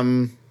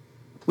God.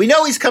 We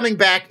know he's coming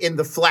back in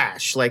The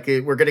Flash. Like,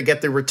 we're going to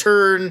get the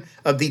return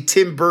of the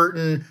Tim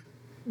Burton,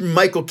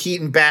 Michael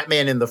Keaton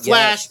Batman in The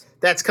Flash. Yes.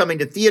 That's coming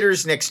to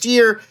theaters next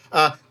year.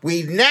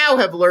 We now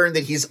have learned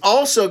that he's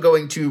also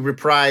going to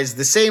reprise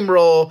the same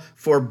role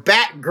for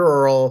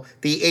Batgirl,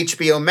 the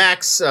HBO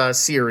Max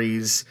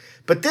series.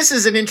 But this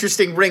is an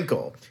interesting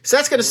wrinkle. So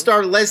that's going to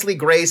star Leslie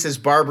Grace as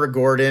Barbara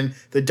Gordon,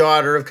 the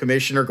daughter of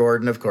Commissioner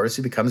Gordon, of course,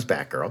 who becomes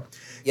Batgirl.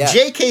 Yeah.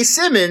 J.K.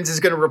 Simmons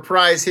is going to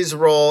reprise his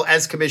role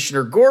as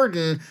Commissioner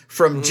Gordon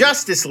from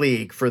Justice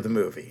League for the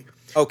movie.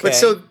 Okay.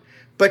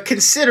 But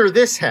consider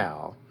this,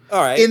 Hal.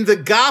 All right. In the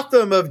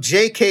Gotham of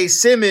J.K.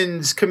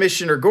 Simmons,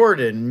 Commissioner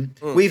Gordon,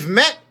 we've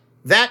met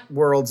that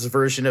world's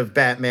version of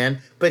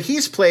Batman, but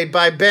he's played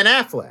by Ben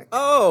Affleck.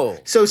 Oh.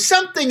 So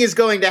something is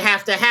going to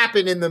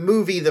happen in the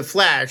movie The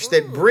Flash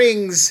that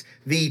brings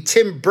the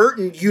Tim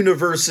Burton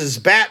universe's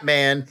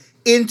Batman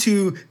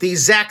into the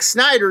Zack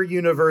Snyder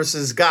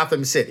universe's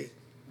Gotham City.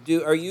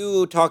 Are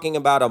you talking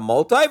about a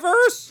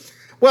multiverse?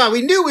 Well,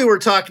 we knew we were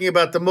talking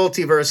about the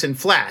multiverse in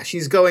Flash.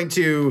 He's going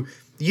to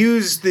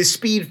use the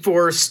Speed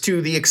Force to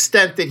the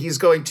extent that he's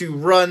going to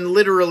run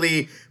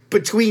literally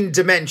between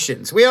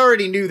dimensions. We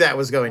already knew that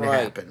was going to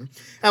happen.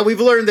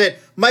 We've learned that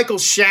Michael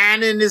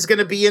Shannon is going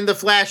to be in The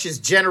Flash as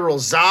General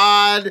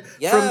Zod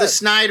from the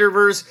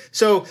Snyderverse.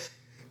 So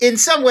in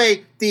some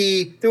way,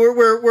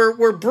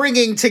 we're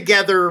bringing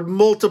together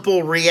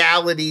multiple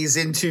realities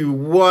into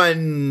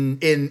one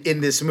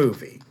in this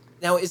movie.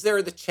 Now, is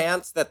there the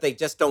chance that they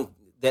just don't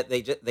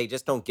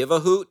give a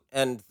hoot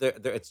and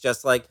it's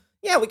just like,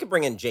 yeah, we could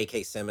bring in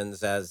J.K.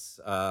 Simmons as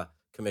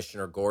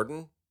Commissioner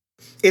Gordon?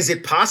 Is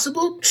it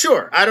possible?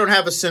 Sure. I don't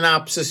have a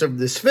synopsis of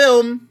this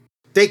film.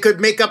 They could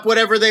make up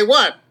whatever they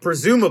want,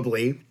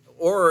 presumably.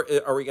 Or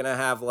are we going to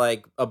have,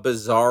 like, a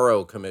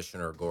bizarro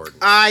Commissioner Gordon?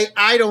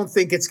 I don't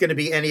think it's going to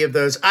be any of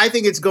those. I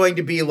think it's going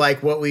to be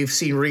like what we've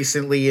seen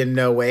recently in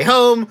No Way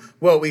Home,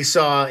 what we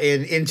saw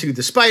in Into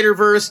the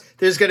Spider-Verse.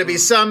 There's going to be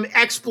some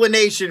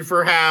explanation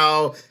for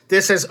how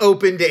this has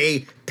opened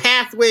a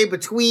pathway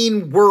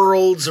between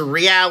worlds or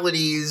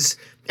realities,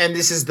 and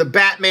this is the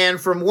Batman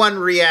from one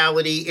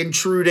reality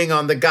intruding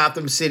on the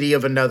Gotham City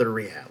of another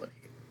reality.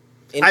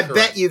 I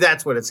bet you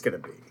that's what it's going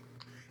to be.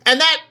 And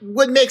that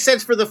would make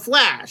sense for The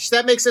Flash.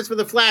 That makes sense for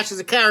The Flash as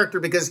a character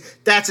because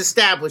that's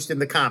established in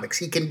the comics.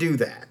 He can do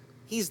that.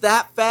 He's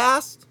that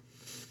fast?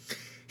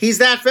 He's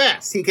that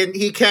fast.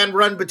 He can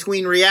run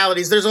between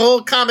realities. There's a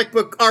whole comic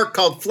book arc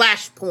called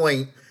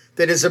Flashpoint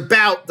that is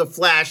about the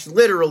Flash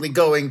literally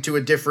going to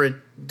a different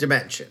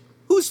dimension.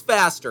 Who's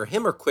faster,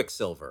 him or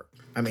Quicksilver?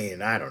 I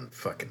mean, I don't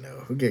fucking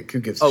know. Who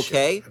gives a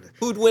Okay, shit?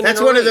 who'd win? That's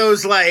in a one of race?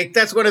 those like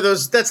that's one of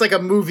those that's like a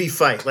movie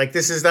fight. Like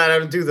this is not I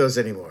don't do those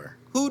anymore.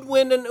 Who'd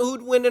win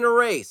in a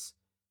race?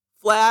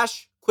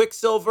 Flash,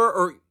 Quicksilver,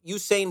 or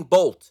Usain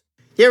Bolt?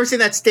 You ever seen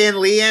that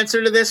Stan Lee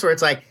answer to this where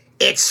it's like,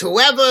 it's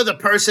whoever the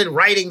person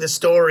writing the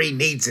story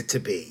needs it to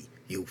be.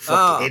 You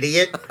fucking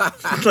idiot.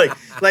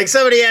 like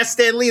somebody asked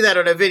Stan Lee that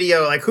on a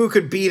video, like who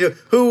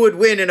would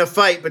win in a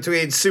fight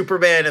between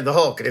Superman and the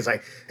Hulk? And he's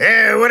like,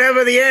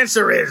 whatever the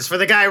answer is for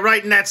the guy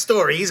writing that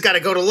story, he's got to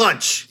go to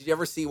lunch. Did you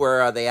ever see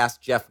where they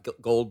asked Jeff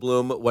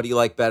Goldblum, what do you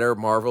like better,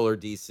 Marvel or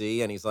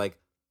DC? And he's like,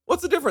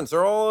 what's the difference?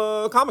 They're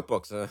all comic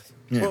books. Yeah,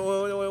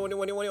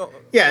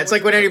 it's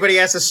like when anybody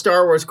asks a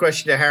Star Wars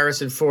question to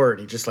Harrison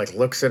Ford, he just like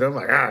looks at him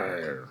like,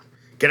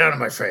 get out of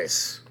my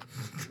face.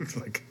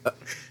 Like,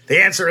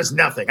 the answer is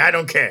nothing. I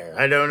don't care.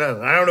 I don't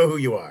know. I don't know who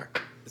you are.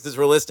 This is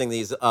we're listing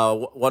these.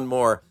 One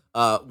more.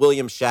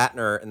 William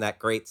Shatner in that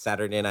great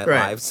Saturday Night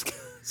Live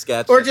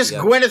sketch. Or just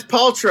Gwyneth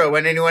Paltrow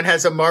when anyone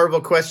has a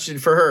Marvel question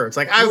for her. It's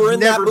like, I've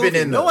never been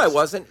in those. No, I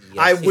wasn't. Yes,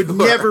 I would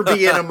never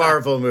be in a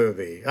Marvel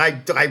movie. I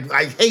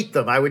hate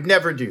them. I would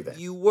never do that.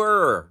 You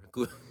were,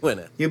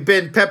 Gwyneth. You've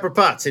been Pepper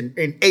Potts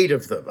in 8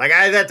 of them. Like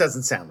that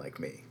doesn't sound like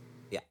me.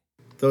 Yeah.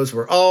 Those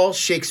were all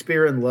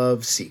Shakespeare in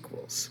Love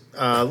sequels.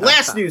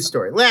 Last news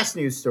story. Yes.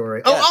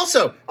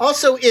 Oh,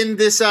 also in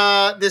this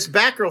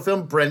Batgirl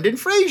film, Brendan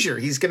Fraser.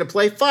 He's going to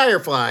play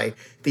Firefly,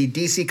 the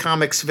DC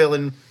Comics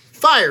villain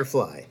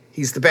Firefly.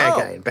 He's the bad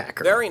guy in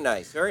Batgirl. Very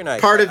nice, very nice.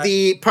 Part of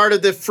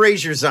the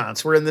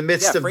Fraser-zance. We're in the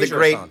midst of the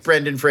great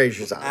Brendan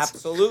Fraser-zance.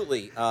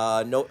 Absolutely.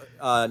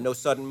 No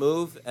sudden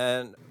move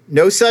and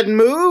No Sudden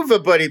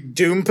Move, but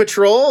Doom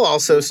Patrol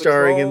also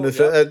starring in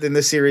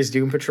the series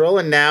Doom Patrol,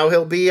 and now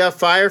he'll be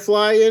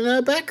Firefly in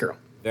Batgirl.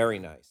 very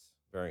nice,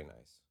 very nice.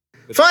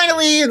 Good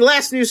Finally,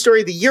 last news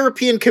story, the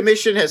European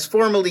Commission has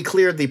formally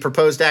cleared the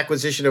proposed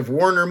acquisition of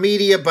Warner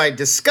Media by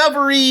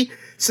Discovery.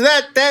 So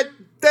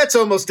that's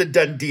almost a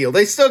done deal.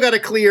 They still got to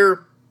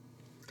clear.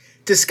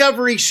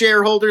 Discovery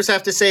shareholders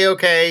have to say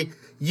okay.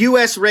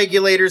 U.S.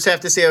 regulators have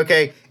to say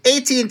okay.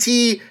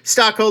 AT&T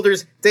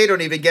stockholders, they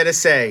don't even get a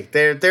say.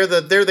 They're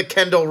the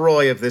Kendall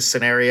Roy of this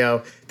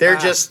scenario. They're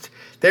just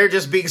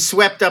being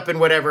swept up in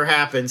whatever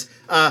happens.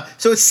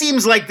 So it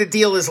seems like the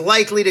deal is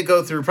likely to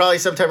go through probably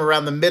sometime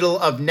around the middle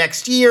of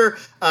next year.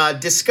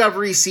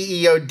 Discovery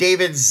CEO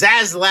David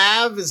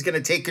Zaslav is going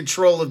to take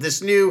control of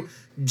this new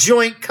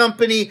joint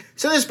company.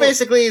 So this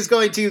basically is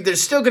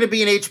there's still going to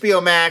be an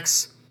HBO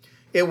Max.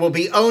 It will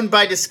be owned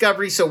by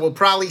Discovery, so we'll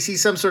probably see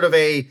some sort of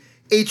a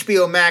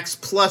HBO Max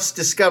plus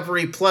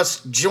Discovery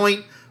plus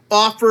joint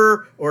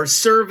offer or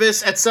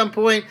service at some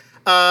point.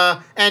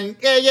 And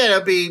it'll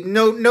be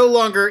no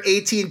longer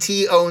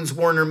AT&T owns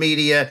Warner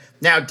Media.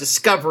 Now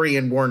Discovery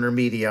and Warner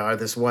Media are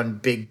this one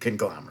big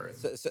conglomerate.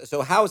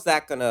 So how is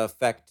that going to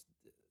affect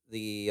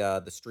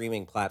the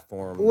streaming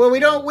platform? Well, we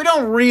don't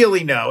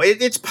really know.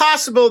 It's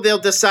possible they'll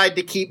decide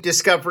to keep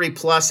Discovery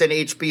Plus and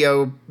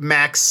HBO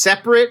Max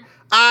separate.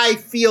 I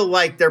feel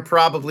like they're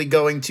probably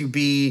going to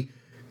be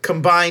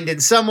combined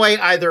in some way,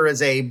 either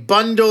as a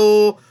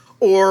bundle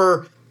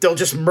or they'll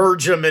just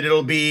merge them and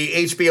it'll be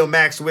HBO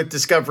Max with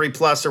Discovery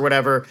Plus or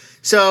whatever.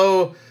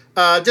 So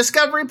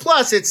Discovery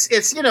Plus, it's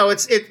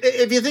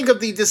if you think of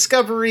the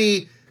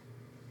Discovery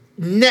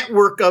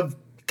network of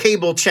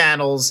cable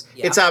channels,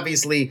 it's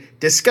obviously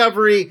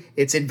Discovery,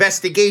 it's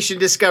Investigation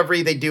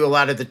Discovery. They do a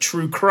lot of the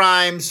true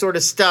crime sort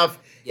of stuff.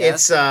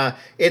 Yes.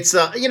 It's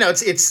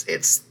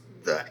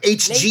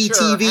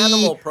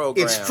HGTV,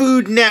 it's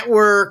Food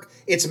Network,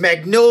 it's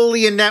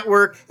Magnolia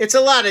Network, it's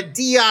a lot of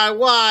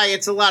DIY,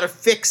 it's a lot of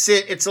fix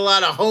it, it's a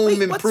lot of home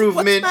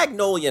improvement. What's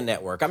Magnolia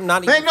Network? I'm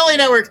not Magnolia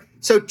Network.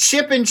 So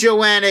Chip and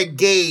Joanna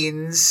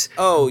Gaines.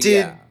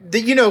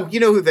 You know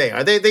who they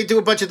are. They do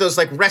a bunch of those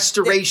like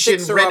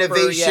restoration,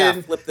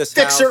 renovation, flip this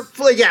house.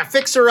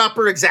 Fixer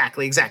upper,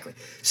 exactly.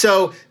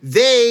 So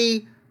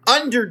they,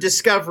 under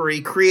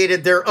Discovery,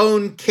 created their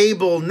own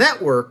cable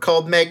network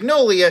called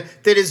Magnolia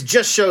that is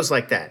just shows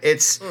like that.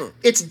 It's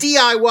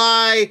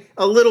DIY,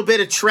 a little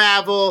bit of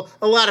travel,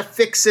 a lot of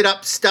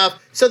fix-it-up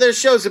stuff. So there's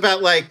shows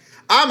about like,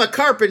 I'm a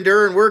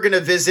carpenter and we're going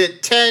to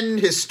visit 10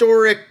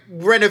 historic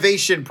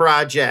renovation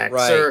projects.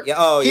 Right. Or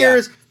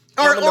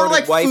I'm a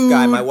like wife food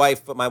guy. My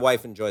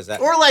wife enjoys that.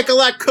 Or like a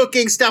lot of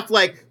cooking stuff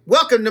like,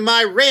 welcome to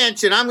my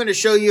ranch and I'm going to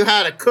show you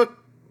how to cook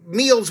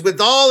meals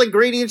with all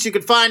ingredients you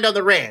could find on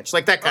the ranch,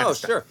 like that kind of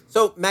stuff. Oh, sure.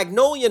 So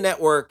Magnolia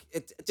Network,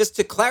 just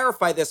to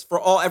clarify this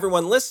for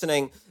everyone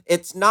listening,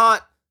 it's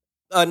not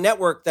a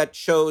network that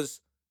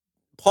shows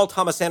Paul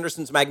Thomas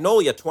Anderson's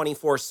Magnolia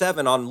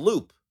 24/7 on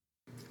loop.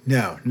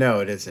 No,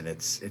 it isn't.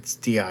 It's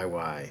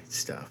DIY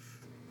stuff.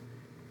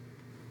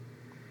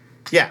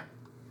 Yeah.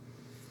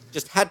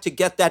 Just had to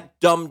get that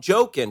dumb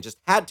joke in.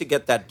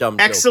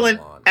 Excellent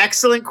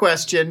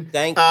question.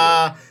 Thank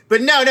you.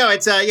 But no,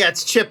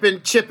 it's Chip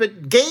and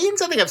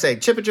Gaines. I think I'm saying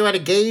Chip and Joanna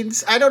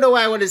Gaines. I don't know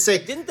why I wanted to say.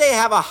 Didn't they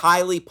have a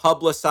highly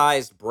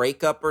publicized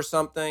breakup or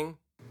something?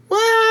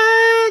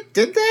 What?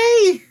 Did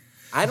they?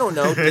 I don't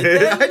know.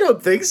 Did they? I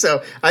don't think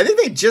so. I think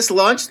they just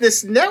launched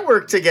this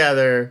network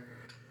together.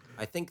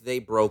 I think they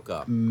broke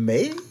up.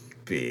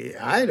 Maybe.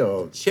 I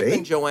don't Chip think.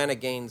 and Joanna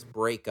Gaines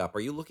break up. Are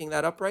you looking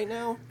that up right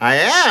now? I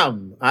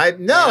am.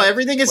 No, Yeah.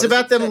 everything is What does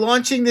about it them say?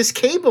 launching this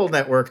cable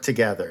network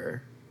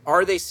together.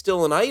 Are they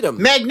still an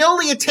item?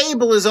 Magnolia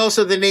Table is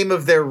also the name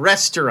of their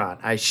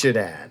restaurant, I should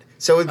add.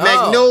 So with Oh.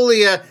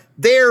 Magnolia,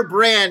 their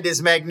brand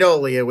is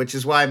Magnolia, which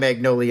is why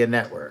Magnolia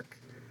Network.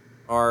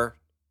 Are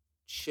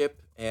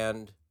Chip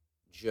and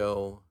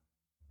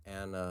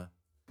Joanna?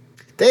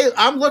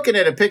 I'm looking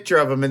at a picture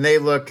of them and they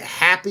look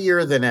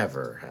happier than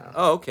ever. Hal.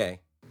 Oh, okay.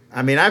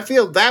 I mean, I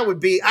feel like that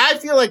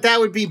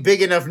would be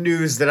big enough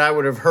news that I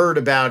would have heard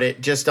about it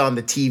just on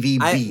the TV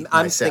beat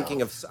I'm myself.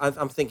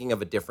 thinking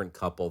of a different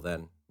couple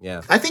then.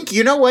 Yeah. I think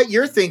you know what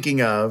you're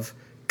thinking of.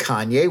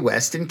 Kanye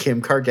West and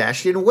Kim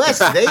Kardashian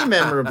West. They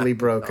memorably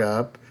broke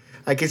up.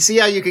 I can see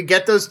how you could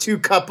get those two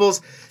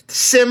couples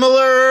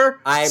similar.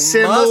 Must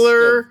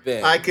have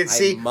been. I could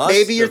see. must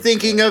Maybe you're have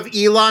thinking been. of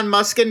Elon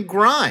Musk and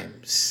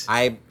Grimes.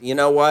 You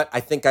know what? I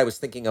think I was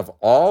thinking of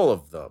all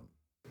of them.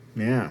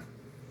 Yeah,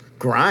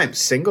 Grimes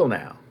single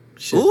now.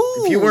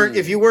 Ooh.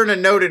 If you weren't a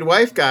noted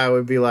wife guy, I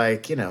would be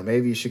like,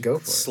 maybe you should go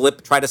for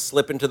it. Try to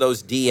slip into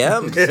those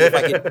DMs.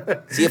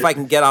 See if I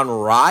can get on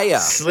Raya.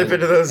 Slip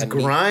into those and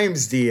meet-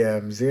 Grimes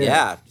DMs.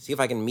 Yeah. See if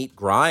I can meet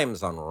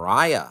Grimes on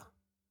Raya.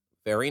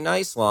 Very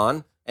nice,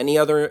 Lon. Any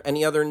other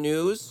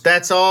news?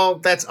 That's all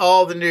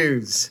the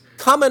news.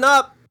 Coming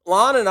up,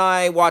 Lon and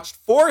I watched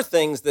 4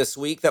 things this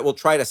week that we'll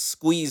try to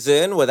squeeze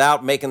in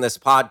without making this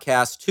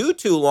podcast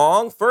too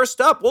long. First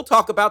up, we'll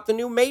talk about the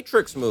new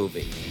Matrix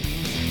movie.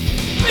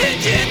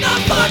 Binging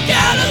the fuck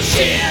out of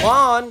shit.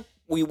 Lon,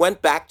 we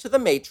went back to the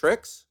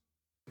Matrix.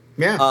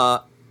 Yeah,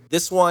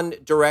 This one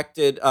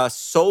directed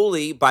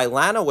solely by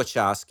Lana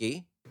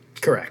Wachowski.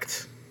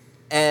 correct.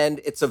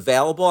 And it's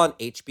available on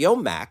HBO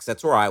Max.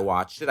 That's where I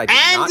watched it. I did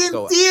And not in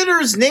go.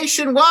 theaters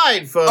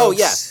nationwide, folks. Oh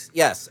yes,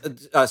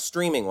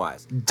 streaming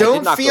wise.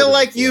 Don't feel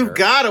like you've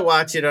got to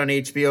watch it on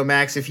HBO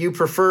Max if you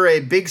prefer a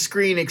big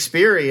screen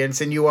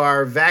experience and you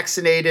are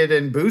vaccinated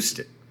and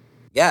boosted.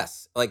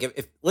 Yes, like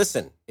if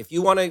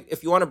you want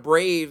to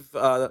brave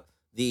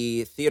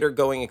the theater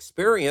going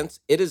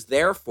experience, it is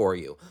there for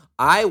you.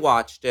 I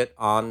watched it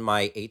on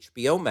my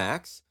HBO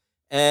Max,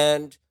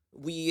 and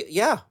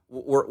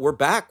we're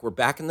back. We're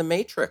back in the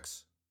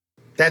Matrix.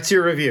 That's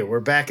your review. We're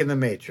back in the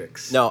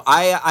Matrix. No,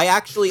 I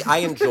actually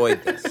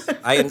enjoyed this.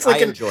 I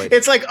enjoyed it.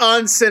 It's like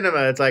on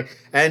cinema. It's like,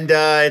 and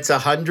it's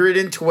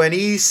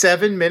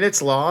 127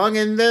 minutes long,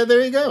 and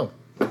there you go.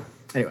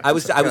 Anyway, I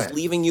was go ahead.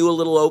 leaving you a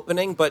little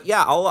opening, but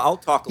yeah, I'll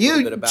talk a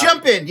little bit about. You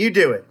jump in. You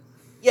do it.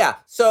 Yeah,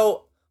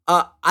 so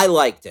I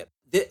liked it.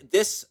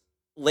 This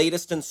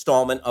latest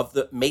installment of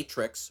the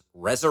Matrix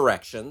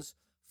Resurrections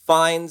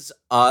finds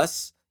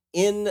us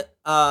in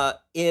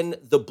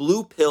the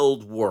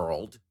blue-pilled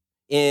world,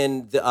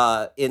 in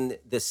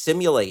the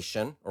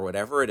simulation or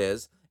whatever it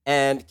is,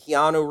 and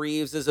Keanu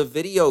Reeves is a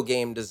video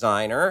game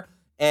designer,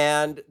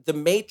 and the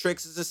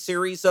Matrix is a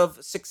series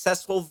of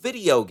successful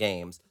video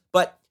games,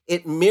 but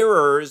it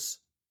mirrors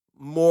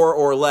more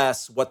or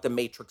less what the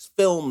Matrix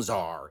films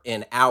are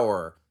in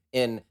our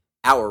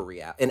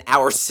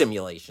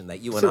simulation that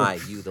you and I,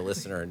 you the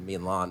listener, and me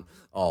and Lon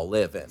all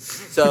live in.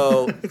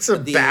 So It's a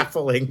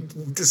baffling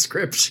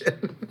description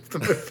of the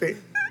movie.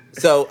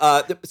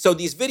 So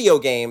these video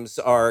games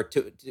are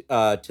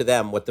to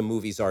them what the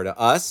movies are to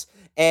us,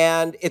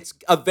 and it's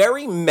a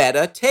very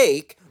meta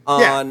take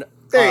on.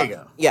 There you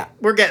go. Yeah,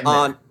 We're getting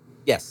on. there.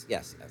 Yes.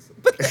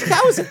 But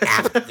that was an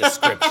apt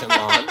description,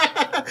 Lon.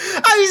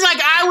 I was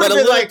like, I would But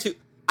have been like,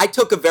 I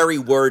took a very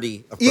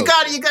wordy approach. you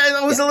got.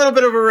 It was a little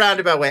bit of a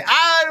roundabout way.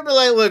 I'd have been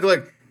like,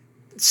 look.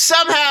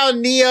 Somehow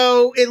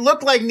Neo. It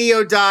looked like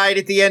Neo died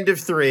at the end of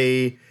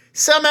 3.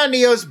 Somehow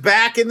Neo's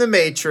back in the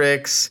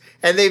Matrix,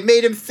 and they've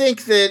made him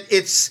think that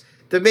it's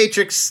the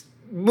Matrix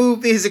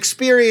movie. His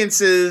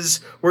experiences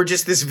were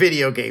just this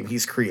video game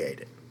he's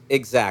created.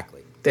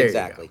 Exactly. There you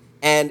exactly. go.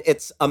 And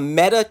it's a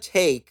meta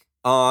take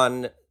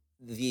on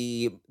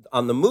the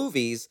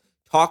movies,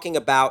 talking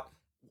about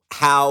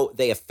how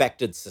they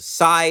affected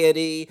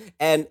society,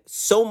 and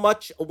so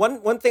much.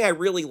 One thing I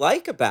really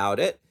like about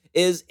it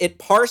is it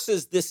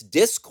parses this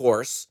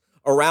discourse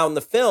around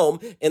the film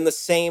in the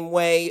same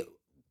way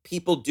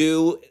people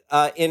do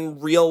in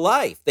real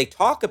life. They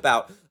talk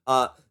about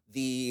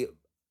the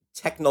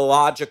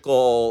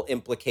technological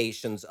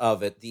implications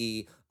of it,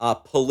 the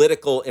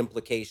political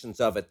implications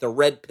of it, the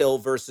red pill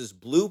versus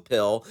blue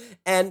pill.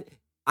 And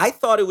I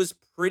thought it was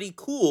pretty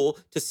cool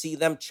to see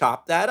them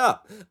chop that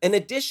up. In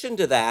addition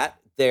to that,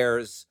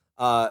 there's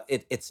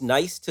it's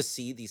nice to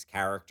see these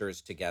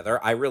characters together.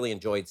 I really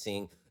enjoyed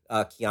seeing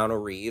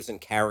Keanu Reeves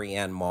and Carrie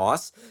Ann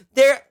Moss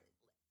there.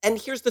 And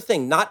here's the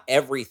thing, not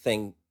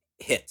everything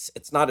hits.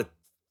 It's not a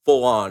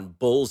full-on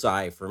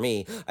bullseye for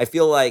me. I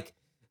feel like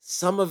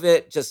some of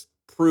it just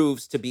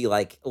proves to be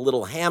like a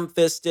little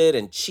ham-fisted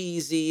and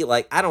cheesy.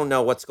 Like, I don't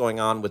know what's going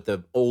on with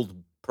the old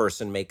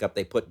person makeup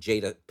they put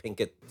Jada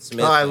Pinkett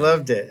Smith Oh, I in.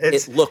 loved it.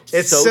 It looked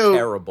so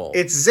terrible.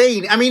 It's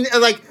zany. I mean,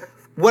 like,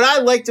 what I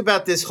liked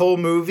about this whole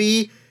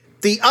movie,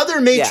 the other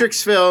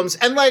Matrix films,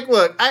 and like,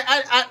 look,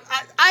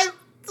 I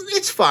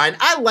it's fine.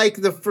 I like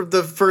the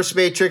first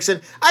Matrix,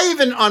 and I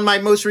even on my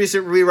most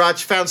recent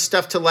rewatch found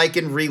stuff to like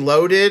in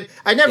Reloaded.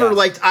 I never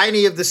liked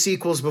any of the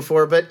sequels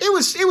before, but it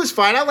was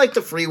fine. I like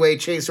the freeway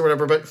chase or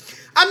whatever, but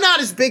I'm not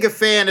as big a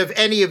fan of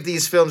any of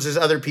these films as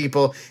other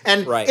people.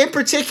 And in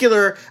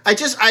particular,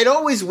 I'd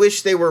always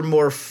wish they were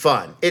more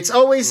fun. It's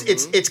always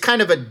it's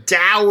kind of a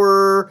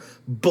dour,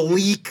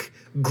 bleak,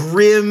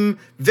 grim,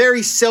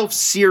 very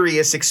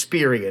self-serious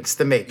experience,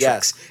 The Matrix.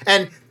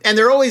 Yes. And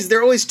they're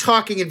always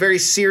talking in very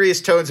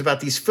serious tones about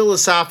these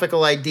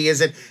philosophical ideas.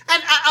 And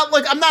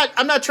look, I'm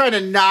not trying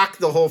to knock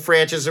the whole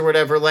franchise or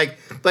whatever. Like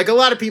a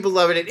lot of people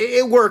love it.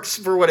 It works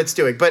for what it's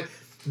doing. But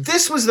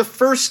this was the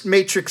first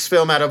Matrix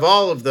film out of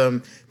all of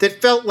them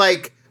that felt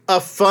like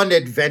a fun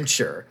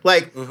adventure.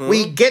 Like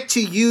we get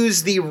to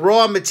use the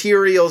raw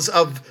materials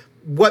of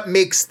what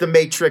makes the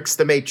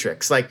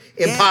Matrix, like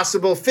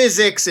impossible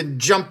physics and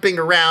jumping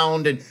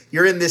around, and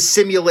you're in this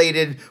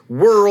simulated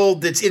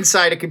world that's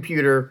inside a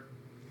computer.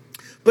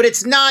 But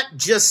it's not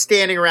just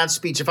standing around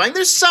speechifying.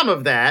 There's some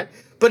of that,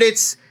 but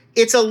it's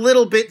a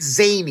little bit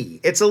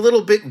zany. It's a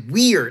little bit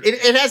weird.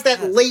 It has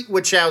that late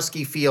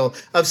Wachowski feel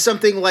of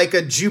something like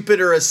a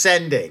Jupiter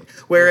Ascending,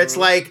 where it's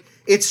like,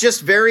 it's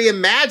just very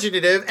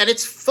imaginative and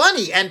it's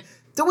funny. And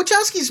the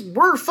Wachowskis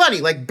were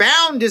funny. Like,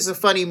 Bound is a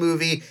funny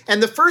movie,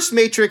 and the first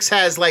Matrix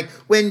has, like,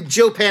 when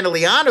Joe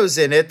Pantoliano's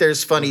in it,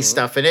 there's funny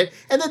stuff in it.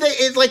 And then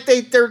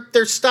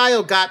their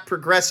style got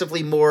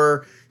progressively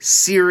more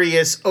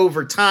serious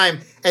over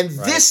time. And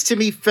this, to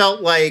me,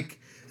 felt like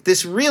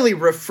this really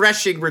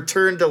refreshing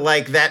return to,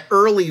 like, that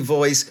early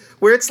voice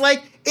where it's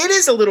like, it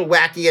is a little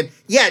wacky. And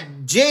yeah,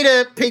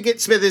 Jada Pinkett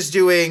Smith is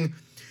doing,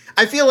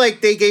 I feel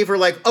like they gave her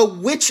like,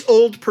 which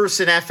old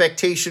person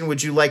affectation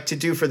would you like to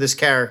do for this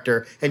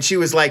character? And she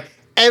was like,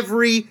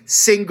 every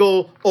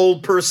single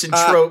old person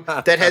trope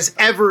that has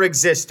ever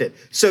existed.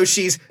 So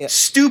she's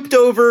stooped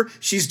over,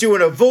 she's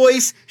doing a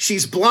voice,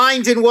 she's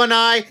blind in one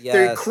eye,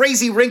 they're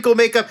crazy wrinkle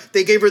makeup,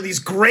 they gave her these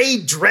gray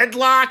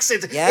dreadlocks.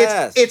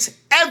 It's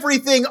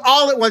everything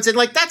all at once. And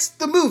like, that's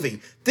the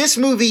movie. This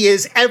movie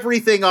is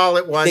everything all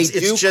at once.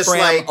 It's just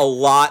cram like a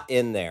lot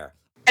in there.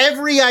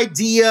 Every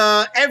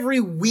idea, every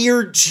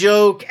weird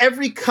joke,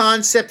 every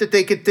concept that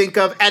they could think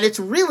of. And it's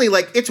really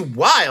like, it's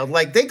wild.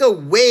 Like, they go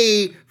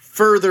way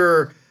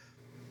further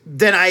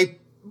than I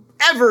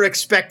ever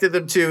expected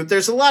them to.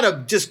 There's a lot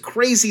of just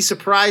crazy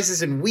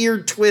surprises and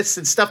weird twists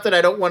and stuff that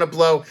I don't want to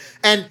blow.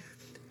 And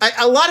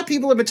a lot of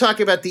people have been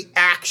talking about the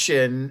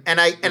action,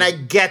 and I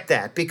get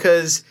that,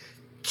 because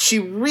she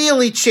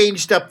really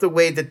changed up the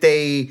way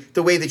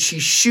that she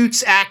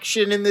shoots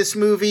action in this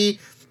movie.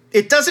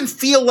 It doesn't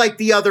feel like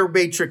the other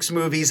Matrix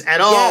movies at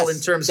all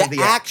in terms of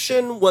the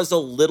action was a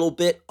little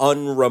bit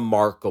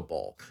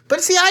unremarkable.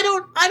 But see, I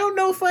don't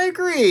know if I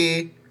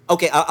agree.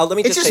 Okay, let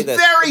me just say this.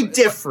 It's just very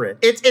different.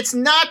 It's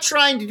not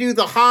trying to do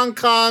the Hong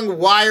Kong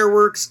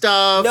wirework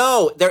stuff.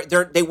 No,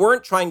 they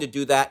weren't trying to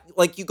do that.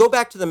 Like, you go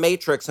back to The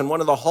Matrix, and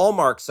one of the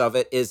hallmarks of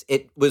it is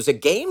it was a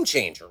game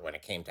changer when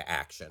it came to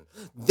action.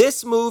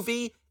 This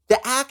movie,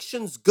 the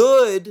action's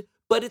good,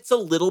 but it's a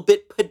little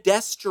bit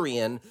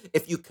pedestrian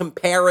if you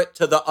compare it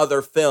to the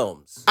other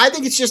films. I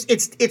think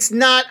it's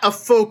not a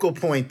focal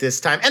point this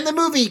time. And the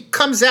movie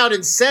comes out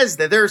and says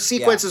that. There are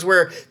sequences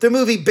where the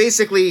movie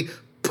basically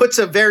puts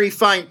a very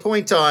fine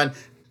point on.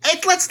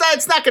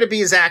 It's not going to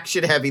be as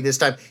action heavy this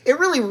time. It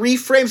really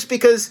reframes,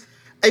 because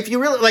if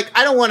you really, like,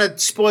 I don't want to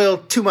spoil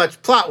too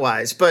much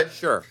plot-wise, but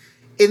sure.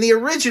 In the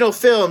original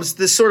films,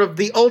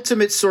 the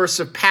ultimate source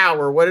of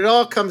power, what it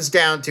all comes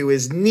down to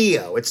is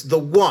Neo. It's the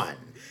One.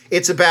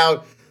 It's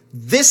about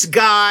this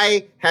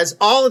guy has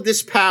all of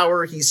this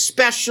power. He's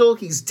special.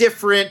 He's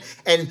different.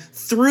 And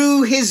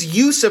through his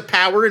use of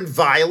power and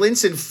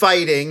violence and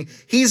fighting,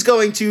 he's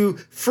going to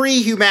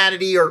free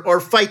humanity or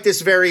fight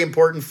this very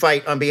important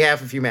fight on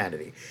behalf of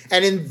humanity.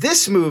 And in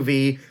this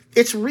movie,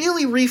 it's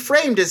really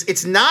reframed as,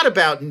 it's not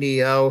about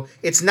Neo.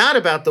 It's not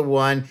about the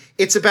One.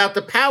 It's about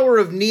the power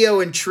of Neo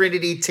and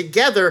Trinity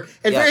together,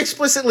 and very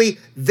explicitly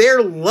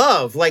their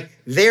love, like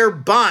their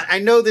bond. I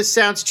know this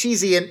sounds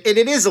cheesy, and it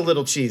is a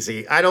little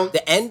cheesy.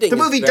 The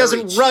movie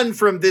doesn't run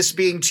from this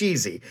being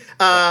cheesy.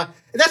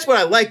 That's what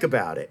I like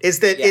about it,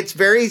 is that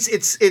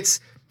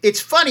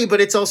it's funny,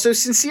 but it's also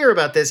sincere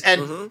about this.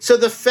 And so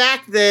the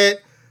fact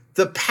that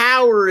the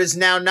power is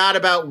now not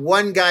about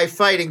one guy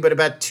fighting, but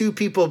about two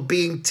people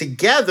being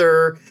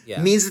together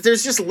means that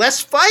there's just less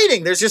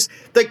fighting. There's just,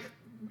 like,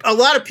 a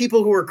lot of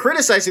people who are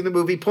criticizing the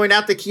movie point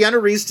out that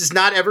Keanu Reeves does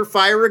not ever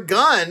fire a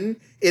gun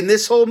in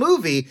this whole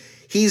movie.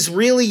 He's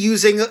really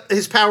using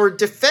his power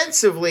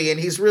defensively, and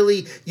he's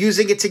really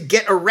using it to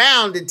get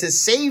around and to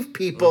save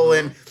people.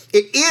 And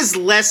it is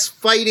less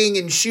fighting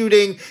and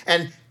shooting,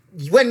 and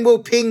Yuen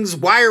Woo-ping's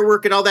wire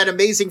work and all that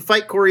amazing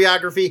fight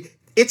choreography.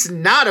 It's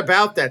not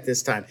about that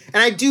this time.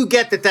 And I do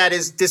get that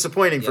is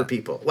disappointing for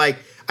people. Like,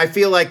 I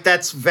feel like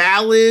that's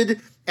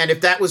valid. And if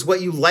that was what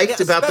you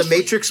liked about the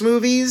Matrix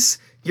movies,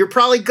 you're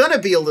probably going to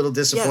be a little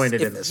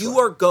disappointed in this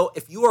one.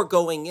 If you are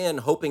going in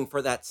hoping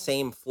for that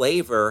same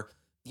flavor,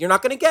 you're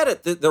not going to get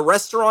it. The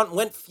restaurant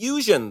went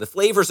fusion. The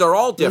flavors are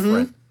all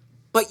different.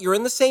 but you're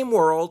in the same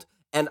world.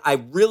 And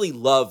I really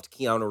loved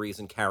Keanu Reeves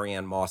and Carrie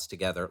Ann Moss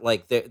together.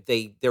 Like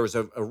there was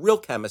a real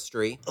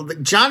chemistry.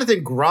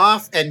 Jonathan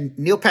Groff and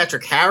Neil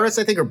Patrick Harris,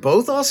 I think, are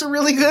both also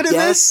really good in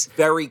this.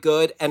 Very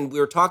good. And we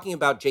were talking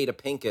about Jada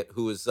Pinkett,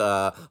 who is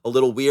a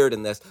little weird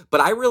in this, but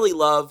I really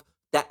love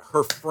that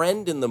her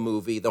friend in the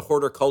movie, the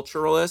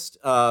horticulturalist,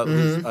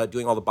 who's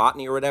doing all the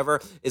botany or whatever,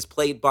 is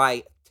played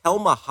by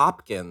Thelma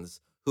Hopkins,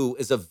 who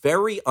is a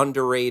very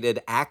underrated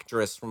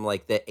actress from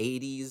like the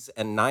 80s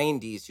and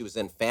 90s. She was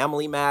in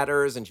Family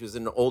Matters, and she was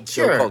in an old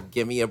show called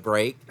Gimme a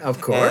Break.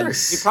 Of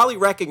course. And you probably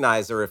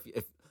recognize her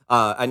if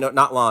I know,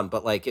 not Lon,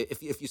 but like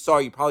if you saw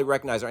her, you probably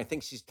recognize her. I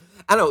think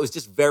I don't know, it was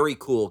just very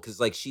cool because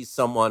like she's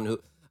someone who,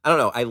 I don't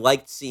know, I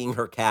liked seeing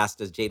her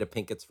cast as Jada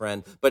Pinkett's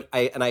friend. But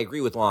I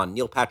agree with Lon.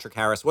 Neil Patrick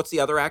Harris. What's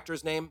the other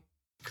actor's name?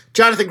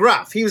 Jonathan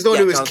Groff. He was the one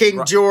who was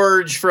King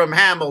George from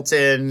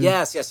Hamilton.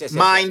 Yes.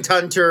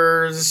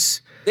 Mindhunters.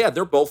 Yeah,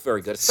 they're both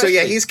very good. So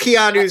yeah, he's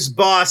Keanu's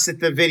boss at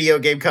the video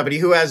game company,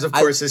 who has, of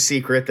course, a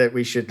secret that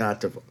we should not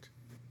divulge.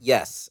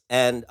 Yes,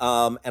 and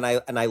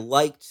I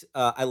liked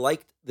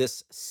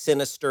this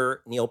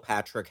sinister Neil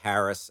Patrick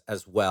Harris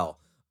as well.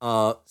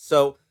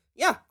 So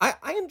yeah,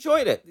 I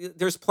enjoyed it.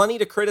 There's plenty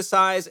to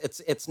criticize.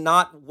 It's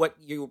not what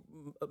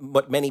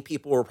many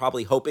people were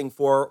probably hoping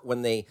for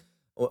when they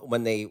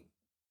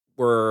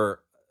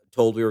were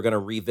told we were going to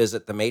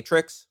revisit The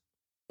Matrix,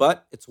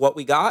 but it's what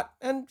we got,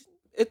 and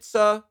it's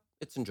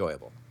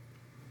enjoyable.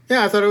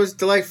 Yeah, I thought it was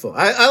delightful.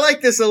 I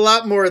like this a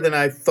lot more than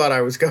I thought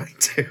I was going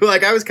to.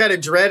 Like, I was kind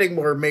of dreading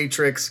more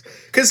Matrix,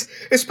 because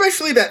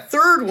especially that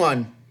third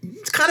one,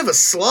 it's kind of a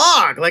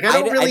slog. Like, I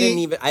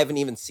haven't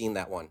even seen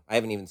that one.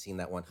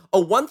 Oh,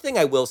 one thing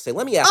I will say,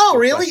 let me ask you. Oh,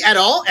 really? At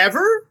all?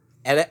 Ever?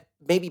 And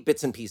maybe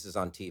bits and pieces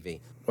on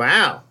TV.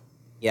 Wow.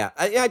 Yeah,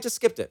 I just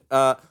skipped it.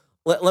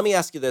 Let me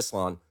ask you this,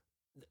 Lon.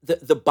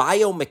 The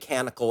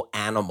biomechanical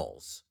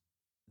animals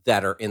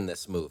that are in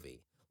this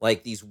movie,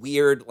 like these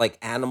weird, like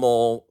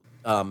animal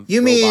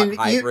you mean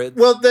hybrids.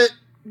 In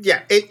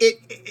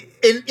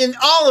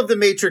all of the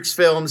Matrix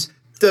films,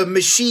 the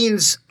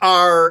machines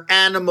are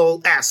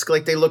animal-esque,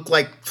 like they look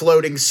like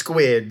floating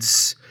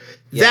squids.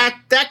 Yeah.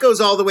 That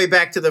goes all the way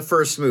back to the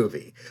first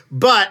movie.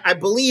 But I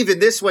believe in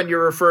this one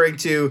you're referring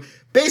to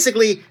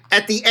basically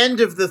at the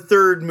end of the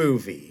third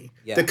movie.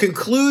 Yeah. The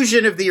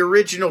conclusion of the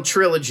original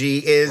trilogy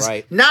is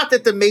not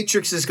that the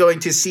Matrix is going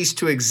to cease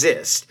to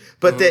exist,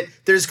 but that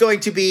there's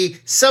going to be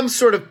some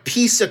sort of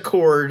peace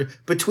accord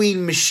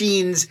between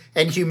machines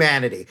and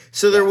humanity.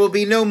 So there will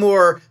be no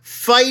more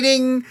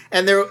fighting,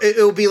 and it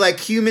will be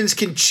like humans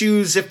can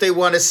choose if they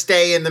want to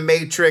stay in the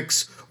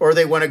Matrix or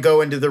they want to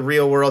go into the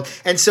real world.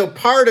 And so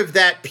part of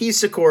that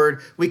peace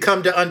accord we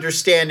come to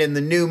understand in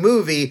the new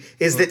movie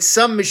is that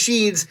some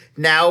machines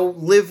now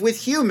live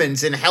with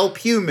humans and help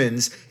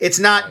humans. It's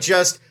not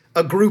just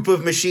a group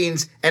of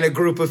machines and a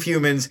group of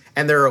humans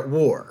and they're at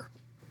war.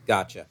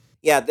 Gotcha.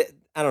 Yeah,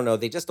 I don't know.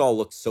 They just all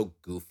look so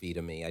goofy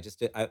to me. I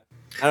don't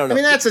know. I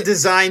mean, that's a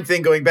design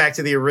thing going back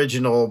to the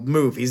original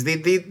movies.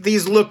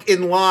 These look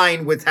in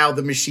line with how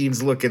the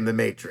machines look in The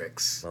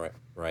Matrix.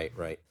 Right.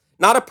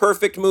 Not a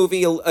perfect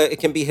movie.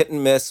 It can be hit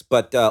and miss,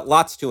 but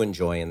lots to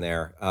enjoy in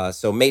there.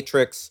 So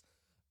Matrix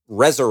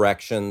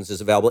Resurrections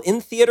is available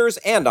in theaters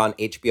and on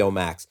HBO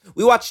Max.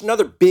 We watched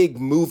another big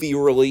movie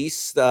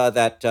release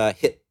that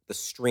hit the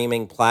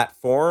streaming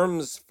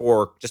platforms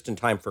for just in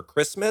time for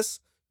Christmas.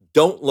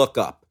 Don't Look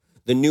Up.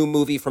 The new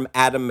movie from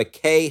Adam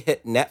McKay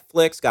hit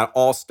Netflix. Got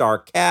all-star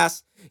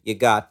cast. You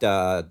got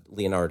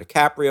Leonardo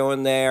DiCaprio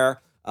in there.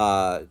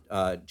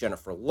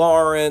 Jennifer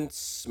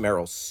Lawrence,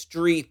 Meryl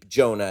Streep,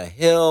 Jonah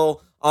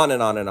Hill, on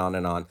and on and on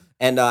and on.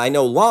 And I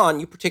know, Lon,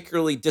 you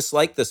particularly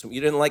disliked this.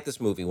 You didn't like this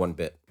movie one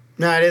bit.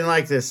 No, I didn't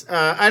like this.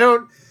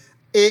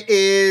 It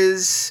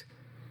is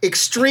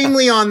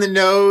extremely on the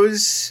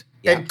nose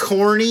and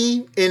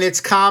corny in its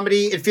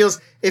comedy. It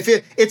feels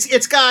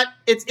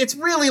it's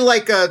really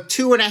like a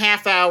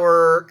 2.5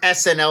 hour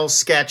SNL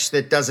sketch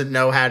that doesn't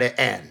know how to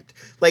end.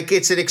 Like,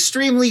 it's an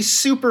extremely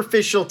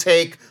superficial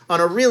take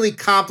on a really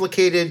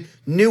complicated,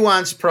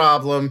 nuanced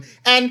problem.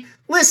 And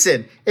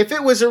listen, if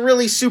it was a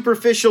really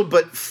superficial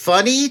but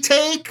funny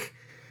take,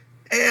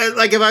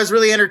 like if I was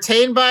really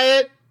entertained by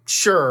it,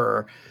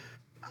 sure,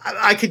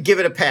 I could give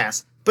it a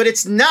pass. But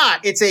it's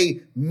not. It's a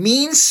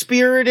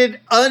mean-spirited,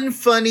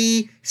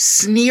 unfunny,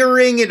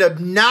 sneering, and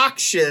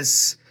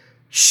obnoxious,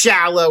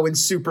 shallow and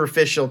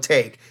superficial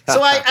take.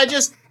 So I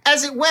just...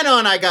 As it went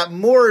on, I got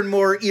more and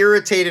more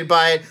irritated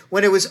by it.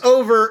 When it was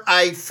over,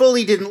 I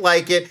fully didn't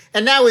like it.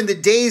 And now in the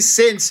days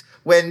since,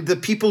 when the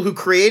people who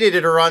created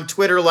it are on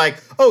Twitter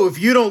like, oh, if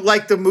you don't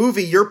like the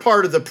movie, you're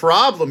part of the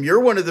problem.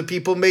 You're one of the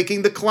people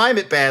making the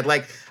climate bad.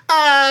 Like,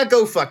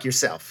 go fuck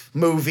yourself,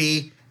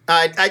 movie.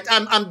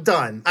 I'm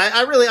done.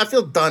 I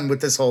feel done with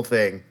this whole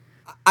thing.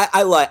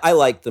 I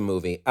like the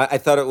movie. I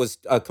thought it was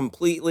a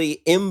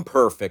completely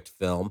imperfect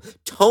film.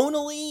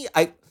 Tonally,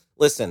 I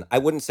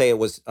wouldn't say it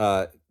was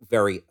I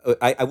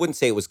wouldn't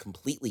say it was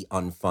completely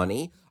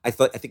unfunny. I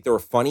think there were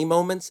funny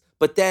moments,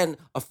 but then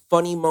a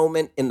funny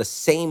moment in the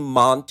same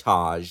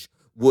montage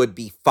would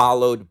be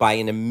followed by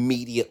an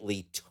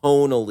immediately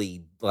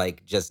tonally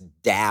like just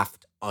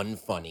daft,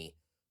 unfunny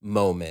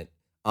moment.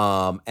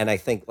 And I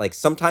think like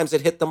sometimes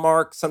it hit the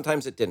mark,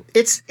 sometimes it didn't.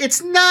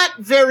 It's not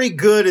very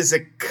good as a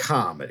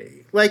comedy.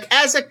 Like,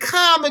 as a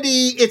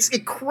comedy, it's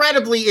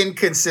incredibly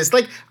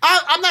inconsistent. Like,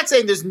 I'm not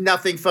saying there's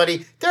nothing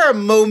funny. There are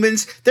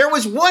moments. There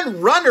was one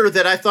runner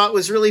that I thought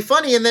was really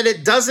funny, and then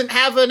it doesn't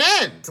have an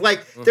end.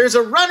 Like, there's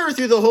a runner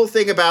through the whole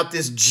thing about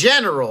this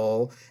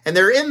general, and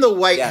they're in the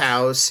White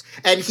House,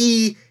 and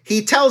he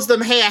tells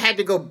them, hey, I had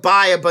to go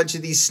buy a bunch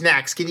of these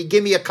snacks. Can you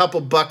give me a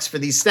couple bucks for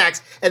these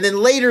snacks? And then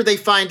later they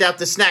find out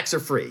the snacks are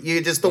free.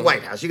 You just the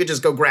White House. You could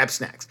just go grab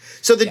snacks.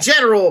 So the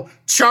general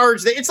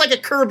charged. It's like a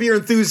Curb Your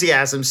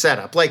Enthusiasm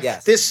setup. Like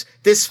this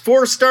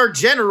 4-star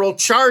general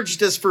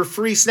charged us for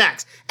free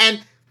snacks.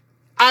 And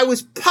I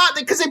was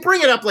because they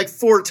bring it up like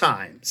 4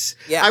 times.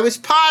 Yeah. I was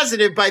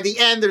positive by the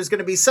end there's going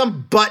to be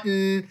some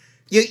button.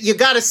 You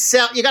got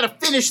to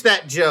finish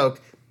that joke.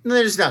 And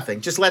there's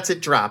nothing. Just lets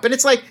it drop. And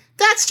it's like,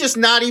 that's just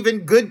not even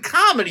good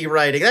comedy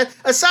writing. That,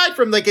 aside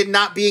from like it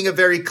not being a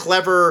very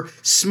clever,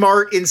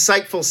 smart,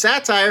 insightful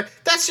satire,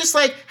 that's just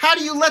like, how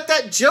do you let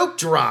that joke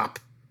drop?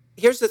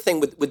 Here's the thing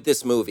with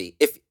this movie.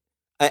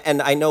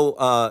 And I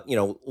know,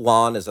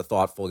 Lon is a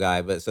thoughtful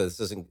guy, but so this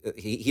isn't,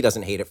 he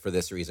doesn't hate it for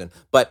this reason.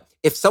 But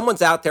if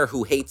someone's out there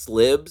who hates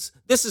libs,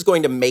 this is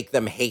going to make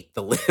them hate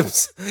the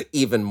libs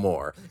even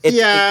more.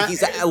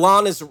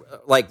 Lon is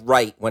like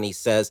right when he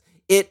says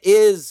it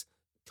is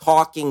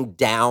talking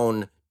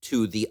down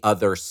to the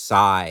other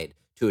side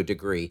to a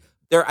degree.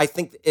 I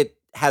think it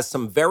has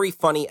some very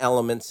funny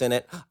elements in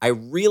it. I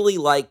really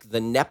like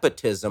the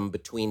nepotism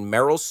between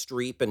Meryl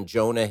Streep and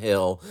Jonah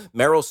Hill.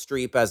 Meryl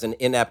Streep as an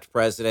inept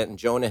president and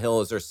Jonah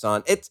Hill as her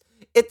son. It's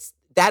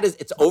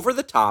over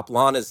the top.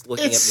 Lon is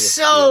looking at me. It's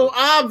so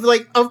odd.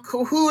 Like,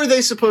 who are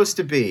they supposed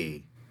to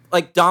be?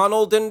 Like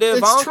Donald and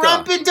Ivanka. It's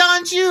Trump and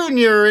Don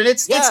Jr. And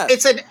it's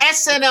an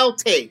SNL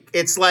take.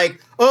 It's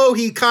like, oh,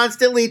 he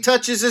constantly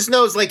touches his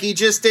nose like he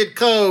just did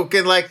coke,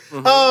 and like,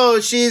 oh,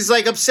 she's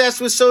like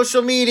obsessed with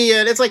social media,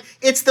 and it's like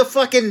it's the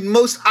fucking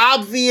most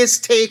obvious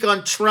take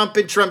on Trump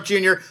and Trump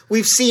Jr.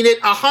 We've seen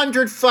it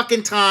 100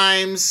 fucking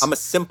times. I'm a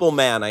simple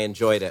man. I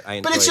enjoyed it.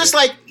 But it's just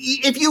like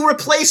if you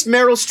replaced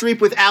Meryl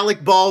Streep with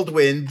Alec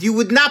Baldwin, you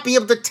would not be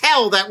able to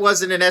tell that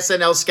wasn't an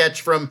SNL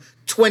sketch from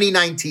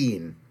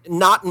 2019.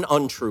 Not an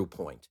untrue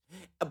point,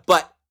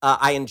 but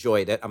I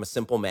enjoyed it. I'm a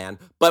simple man.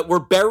 But we're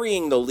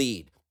burying the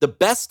lead. The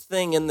best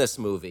thing in this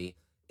movie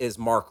is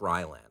Mark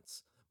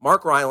Rylance.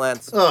 Mark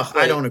Rylance. Oh,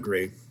 I don't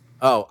agree.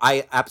 Oh,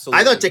 I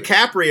absolutely. I thought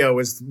DiCaprio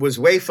was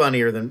way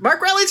funnier than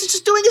Mark Rylance. Is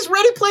just doing his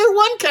Ready Player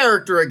One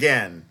character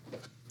again.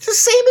 It's the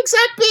same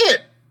exact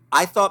bit.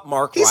 I thought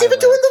Mark. He's even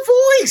doing the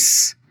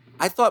voice.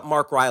 I thought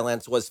Mark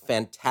Rylance was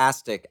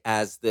fantastic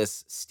as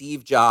this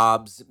Steve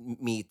Jobs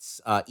meets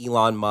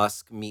Elon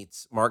Musk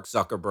meets Mark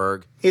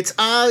Zuckerberg. It's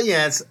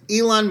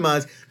Elon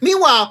Musk.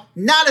 Meanwhile,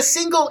 not a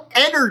single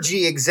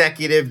energy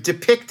executive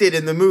depicted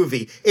in the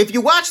movie. If you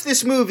watch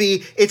this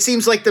movie, it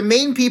seems like the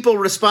main people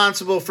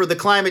responsible for the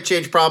climate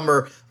change problem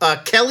are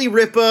Kelly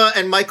Ripa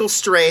and Michael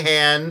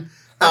Strahan,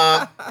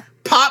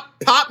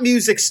 pop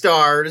music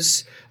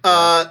stars,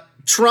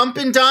 Trump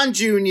and Don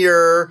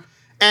Jr.,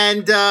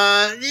 and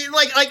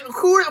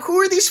who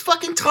are these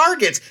fucking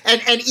targets?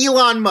 And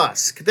Elon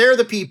Musk. They're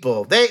the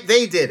people. They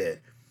did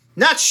it.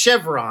 Not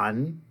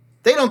Chevron.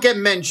 They don't get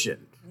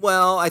mentioned.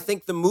 Well, I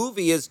think the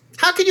movie is.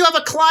 How can you have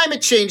a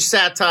climate change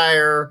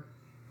satire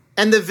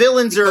and the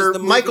villains are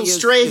Michael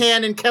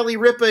Strahan and Kelly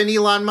Ripa and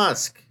Elon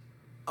Musk?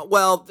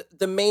 Well,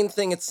 the main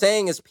thing it's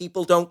saying is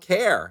people don't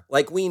care.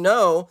 Like we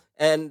know,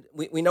 and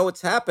we know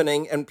what's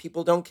happening, and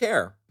people don't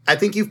care. I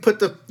think you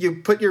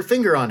put your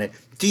finger on it.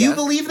 Do you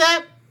believe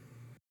that?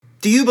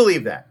 Do you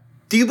believe that?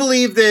 Do you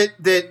believe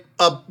that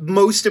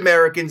most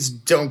Americans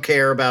don't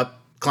care about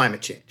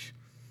climate change?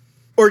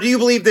 Or do you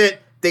believe that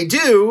they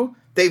do?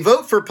 They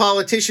vote for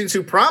politicians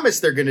who promise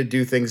they're going to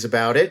do things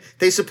about it.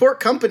 They support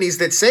companies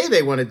that say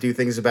they want to do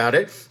things about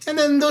it. And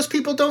then those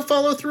people don't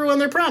follow through on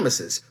their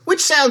promises.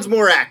 Which sounds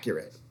more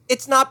accurate?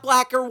 It's not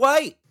black or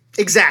white.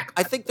 Exactly.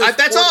 I think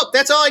that's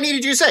all I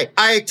needed you to say.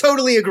 I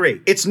totally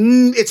agree. It's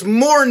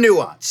more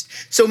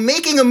nuanced. So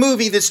making a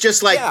movie that's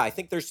just like... Yeah, I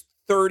think there's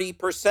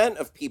 30%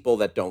 of people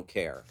that don't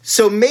care.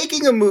 So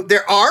making a movie,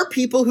 there are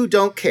people who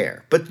don't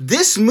care, but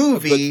this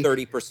movie,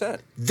 30%.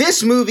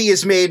 This movie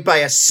is made by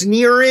a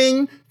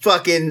sneering,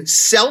 fucking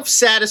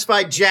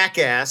self-satisfied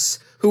jackass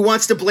who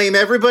wants to blame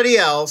everybody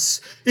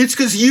else. It's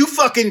because you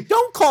fucking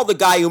don't call the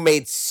guy who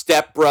made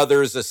Step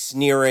Brothers a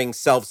sneering,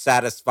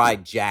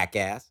 self-satisfied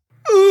jackass.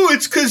 Ooh,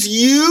 it's because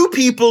you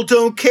people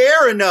don't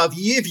care enough.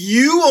 If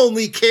you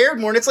only cared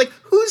more, and it's like,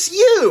 who's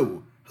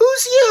you?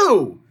 Who's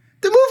you?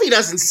 The movie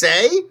doesn't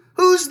say.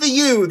 Who's the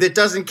you that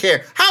doesn't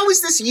care? How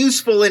is this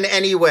useful in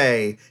any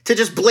way to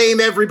just blame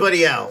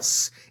everybody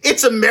else?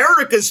 It's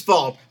America's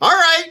fault. All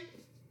right.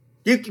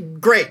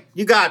 Great.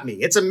 You got me.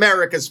 It's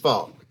America's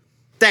fault.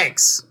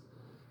 Thanks.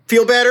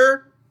 Feel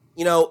better?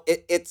 You know,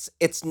 it's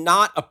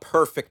not a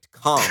perfect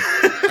comp.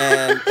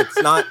 And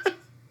it's not.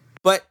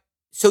 But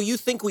so you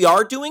think we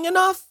are doing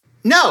enough?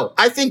 No,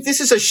 I think this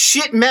is a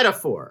shit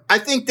metaphor. I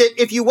think that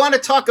if you want to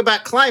talk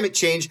about climate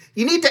change,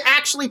 you need to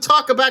actually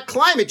talk about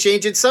climate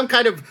change in some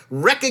kind of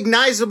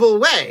recognizable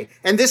way.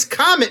 And this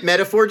comet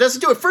metaphor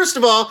doesn't do it. First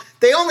of all,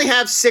 they only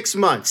have 6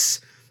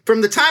 months.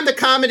 From the time the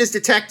comet is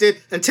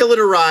detected until it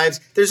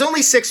arrives, there's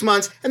only 6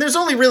 months, and there's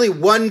only really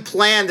one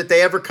plan that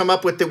they ever come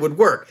up with that would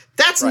work.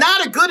 That's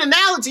not a good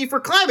analogy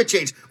for climate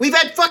change. We've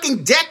had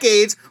fucking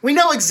decades. We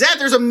know exactly,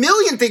 there's a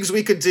million things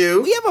we could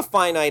do. We have a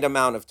finite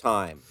amount of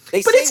time.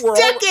 But it's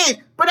decades.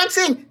 But I'm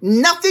saying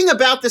nothing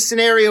about the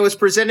scenario as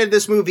presented in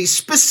this movie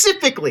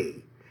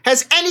specifically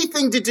has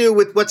anything to do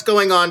with what's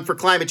going on for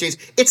climate change.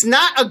 It's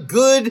not a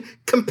good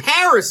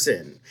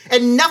comparison.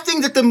 And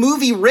nothing that the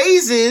movie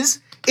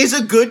raises is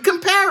a good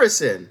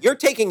comparison. You're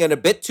taking it a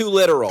bit too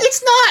literal.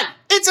 It's not.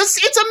 It's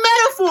a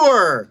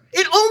metaphor.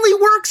 It only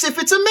works if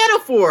it's a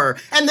metaphor.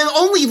 And the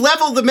only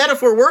level the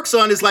metaphor works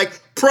on is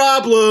like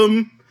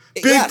problem,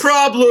 big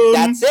problem.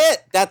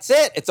 That's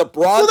it. It's a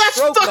broad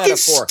stroke fucking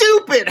metaphor.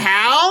 Stupid,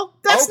 Hal.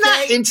 That's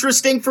not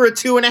interesting for a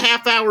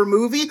 2.5-hour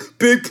movie.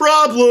 Big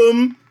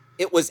problem.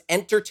 It was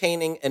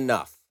entertaining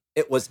enough.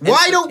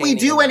 Why don't we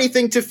do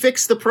anything to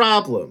fix the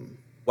problem?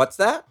 What's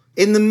that?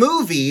 In the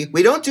movie,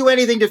 we don't do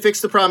anything to fix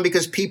the problem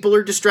because people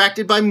are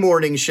distracted by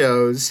morning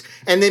shows,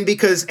 and then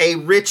because a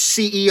rich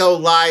CEO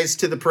lies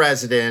to the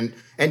president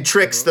and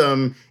tricks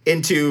them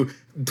into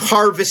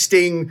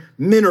harvesting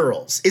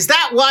minerals. Is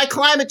that why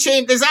climate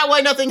change, is that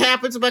why nothing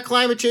happens about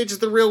climate change in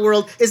the real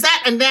world? Is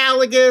that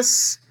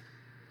analogous?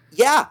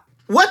 Yeah.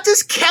 What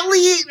does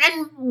Kelly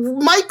and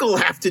Michael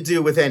have to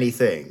do with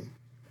anything?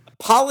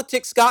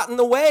 Politics got in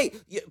the way.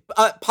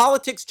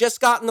 Politics just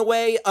got in the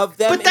way of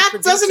them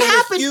introducing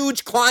this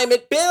huge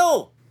climate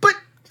bill. But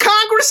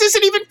Congress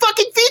isn't even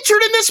fucking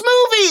featured in this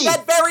movie.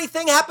 That very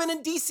thing happened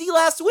in D.C.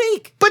 last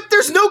week. But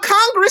there's no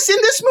Congress in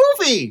this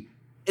movie.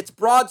 It's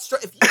broad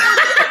stroke.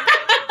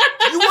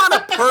 You want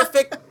a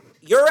perfect...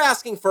 You're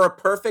asking for a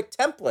perfect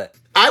template.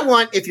 I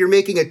want, if you're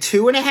making a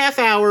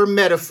 2.5-hour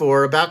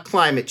metaphor about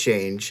climate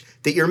change,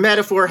 that your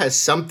metaphor has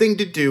something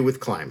to do with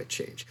climate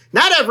change.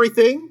 Not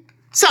everything.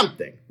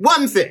 Something.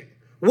 One thing.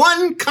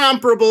 One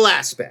comparable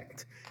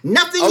aspect.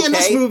 Nothing in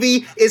this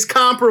movie is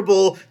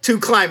comparable to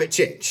climate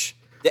change.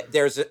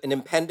 There's an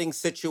impending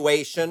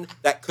situation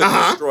that could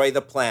destroy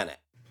the planet.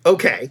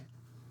 Okay.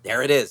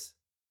 There it is.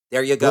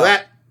 There you go. Well,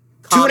 that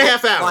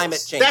 2.5 hours.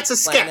 Climate change. That's a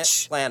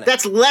sketch. Planet.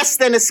 That's less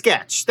than a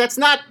sketch. That's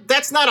not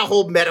a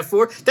whole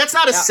metaphor. That's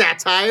not a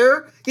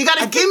satire. You got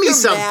to give me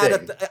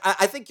something.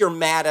 I think you're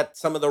mad at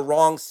some of the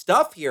wrong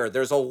stuff here.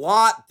 There's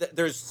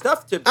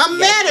stuff to I'm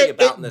mad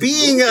at it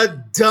being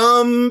a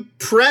dumb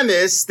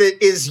premise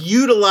that is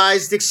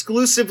utilized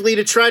exclusively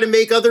to try to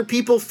make other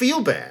people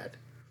feel bad.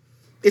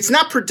 It's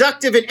not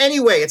productive in any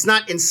way. It's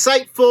not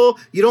insightful.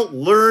 You don't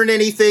learn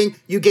anything.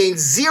 You gain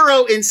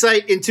zero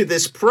insight into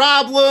this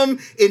problem,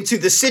 into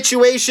the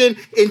situation,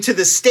 into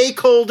the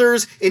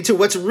stakeholders, into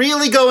what's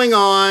really going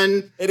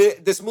on.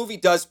 This movie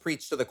does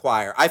preach to the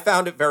choir. I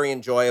found it very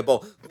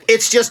enjoyable.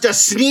 It's just a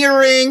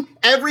sneering,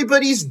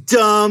 everybody's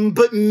dumb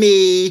but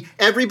me.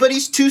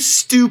 Everybody's too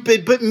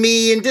stupid but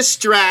me and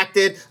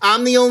distracted.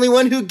 I'm the only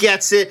one who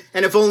gets it.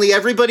 And if only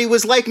everybody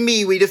was like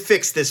me, we'd have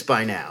fixed this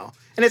by now.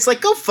 And it's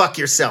like, go fuck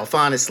yourself,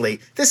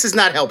 honestly. This is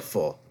not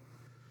helpful.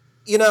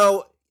 You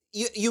know,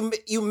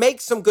 you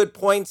make some good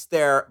points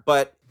there,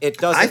 but it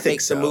doesn't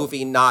make the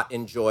movie not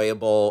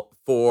enjoyable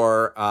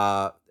for,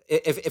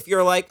 if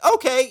you're like,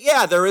 okay,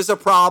 yeah, there is a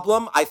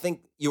problem. I think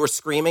you were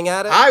screaming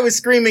at it. I was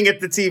screaming at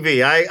the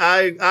TV.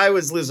 I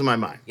was losing my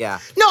mind. Yeah.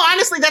 No,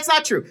 honestly, that's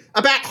not true.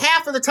 About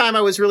half of the time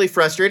I was really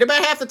frustrated.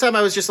 About half the time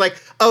I was just like,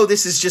 oh,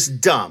 this is just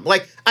dumb.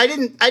 Like, I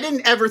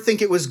didn't ever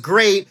think it was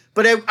great,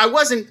 but I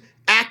wasn't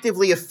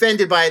actively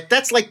offended by it.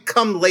 That's like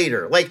come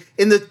later. Like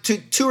in the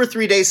two or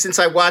 3 days since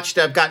I watched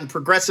it, I've gotten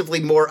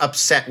progressively more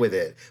upset with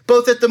it,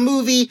 both at the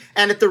movie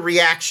and at the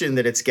reaction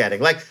that it's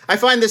getting. Like I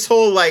find this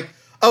whole like,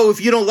 oh,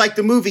 if you don't like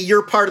the movie,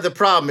 you're part of the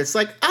problem. It's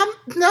like,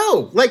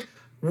 no, like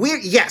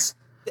yes.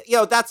 You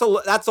know, that's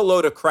a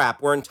load of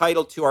crap. We're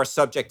entitled to our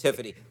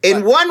subjectivity.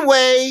 In one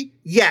way,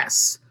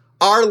 yes.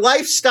 Our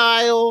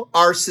lifestyle,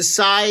 our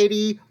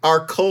society,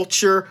 our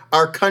culture,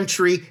 our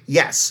country,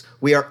 yes,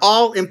 we are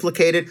all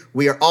implicated.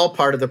 We are all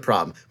part of the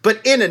problem. But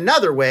in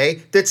another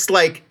way, that's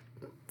like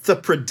the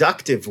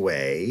productive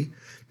way,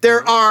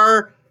 there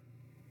are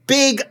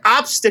big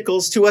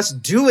obstacles to us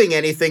doing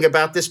anything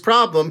about this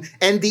problem.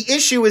 And the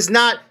issue is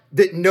not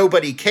that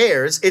nobody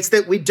cares. It's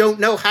that we don't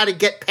know how to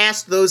get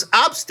past those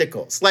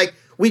obstacles. Like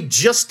we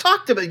just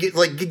talked about,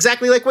 like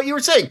exactly like what you were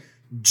saying.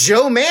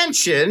 Joe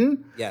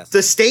Manchin, yes.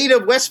 The state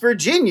of West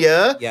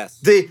Virginia, yes.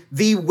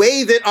 The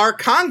way that our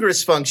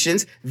Congress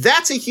functions,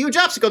 that's a huge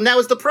obstacle. Now,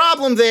 is the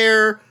problem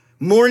there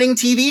morning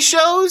TV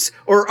shows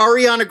or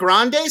Ariana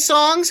Grande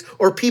songs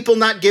or people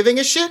not giving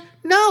a shit?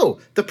 No.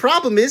 The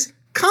problem is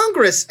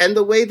Congress and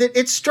the way that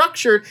it's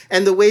structured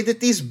and the way that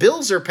these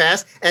bills are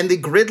passed and the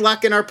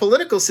gridlock in our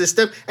political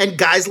system and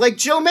guys like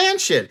Joe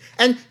Manchin.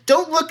 And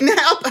Don't Look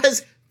Now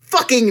has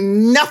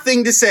fucking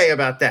nothing to say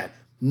about that.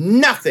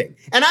 nothing.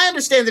 And I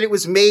understand that it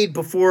was made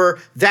before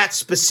that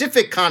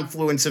specific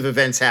confluence of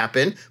events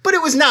happened, but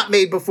it was not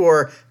made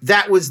before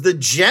that was the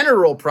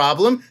general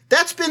problem.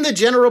 That's been the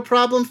general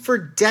problem for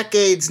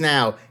decades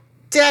now.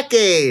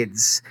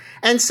 Decades.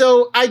 And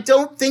so I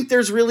don't think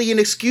there's really an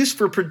excuse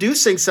for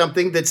producing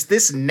something that's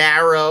this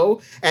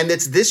narrow and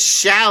that's this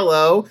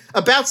shallow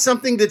about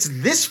something that's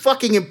this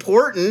fucking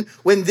important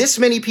when this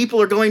many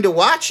people are going to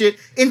watch it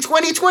in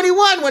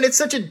 2021 when it's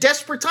such a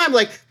desperate time.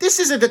 Like, this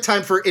isn't the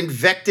time for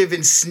invective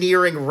and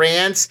sneering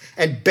rants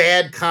and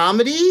bad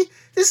comedy.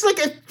 This is like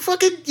a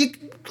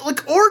fucking,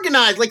 like,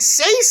 organized, like,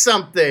 say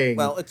something.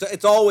 Well,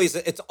 it's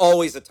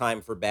always a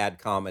time for bad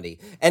comedy.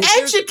 And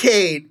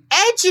educate,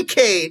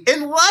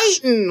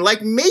 enlighten,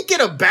 like, make it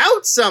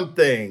about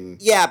something.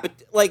 Yeah, but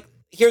like,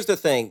 here's the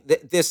thing.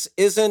 This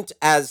isn't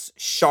as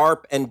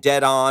sharp and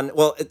dead on.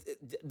 Well,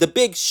 The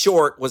Big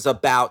Short was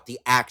about the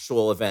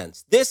actual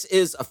events. This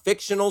is a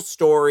fictional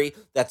story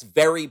that's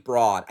very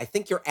broad. I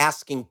think you're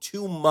asking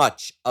too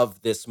much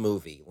of this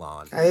movie,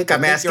 Lon. I think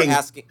I'm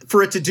asking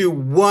for it to do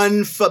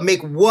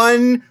make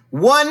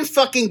one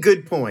fucking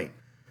good point.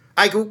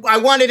 I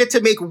wanted it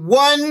to make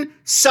one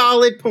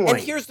solid point. And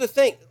here's the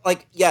thing,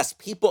 like, yes,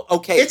 people,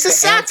 okay. It's a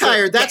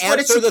satire. That's what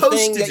it's supposed to do. The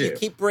thing that you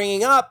keep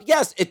bringing up,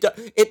 yes,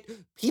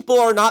 people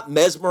are not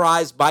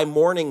mesmerized by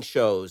morning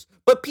shows,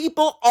 but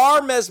people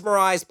are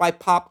mesmerized by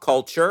pop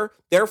culture,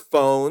 their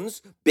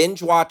phones,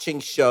 binge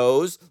watching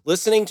shows,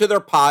 listening to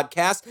their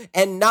podcasts,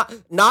 and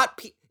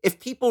if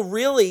people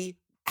really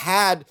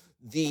had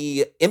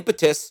the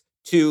impetus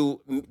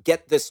to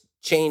get this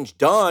change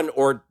done,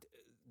 or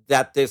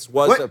that this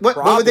was a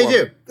problem. What would they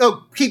do?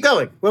 Oh, keep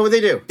going. What would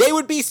they do? They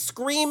would be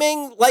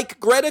screaming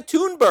like Greta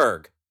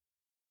Thunberg.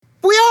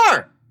 We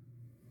are.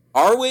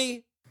 Are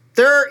we?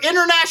 There are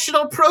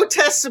international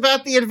protests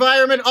about the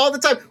environment all the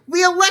time.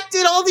 We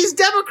elected all these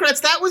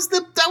Democrats. That was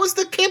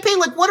the campaign.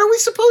 Like, what are we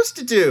supposed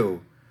to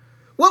do?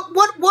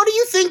 What do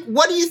you think?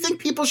 What do you think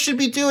people should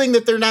be doing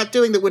that they're not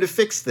doing that would have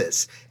fixed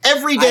this?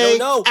 Everyday,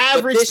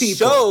 average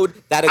people. Showed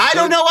that I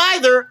don't know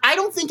either. I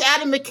don't think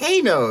Adam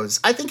McKay knows.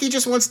 I think he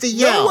just wants to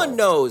yell. No one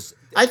knows.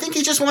 I think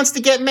he just wants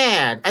to get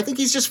mad. I think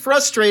he's just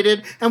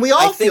frustrated, and we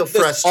all feel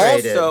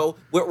frustrated. Also,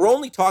 we're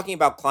only talking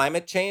about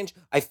climate change.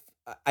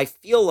 I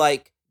feel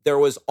like there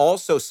was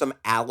also some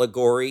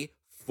allegory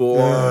for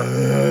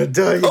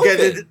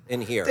COVID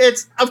in here.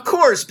 It's, of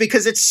course,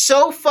 because it's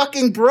so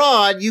fucking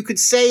broad, you could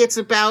say it's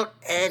about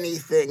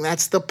anything.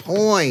 That's the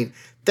point.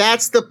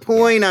 That's the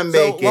point I'm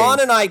making. So Lon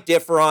and I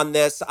differ on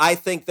this. I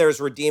think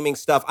there's redeeming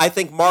stuff. I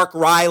think Mark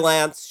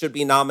Rylance should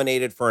be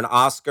nominated for an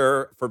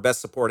Oscar for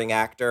Best Supporting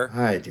Actor.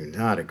 I do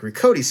not agree.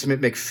 Cody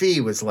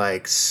Smith-McPhee was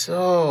like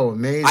so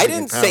amazing. I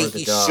didn't say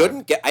he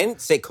shouldn't get. I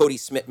didn't say Cody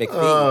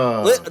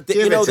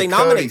Smith-McPhee. They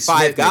nominate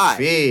five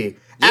guys.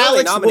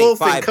 Alex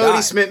Wolff and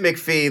Cody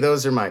Smith-McPhee,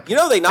 those are my...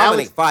 they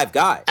nominate five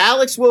guys.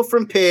 Alex Wolff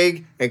from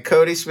Pig and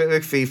Cody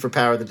Smith-McPhee for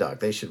Power of the Dog.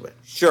 They should win.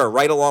 Sure,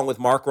 right along with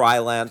Mark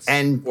Rylance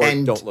and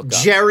Don't Look Up.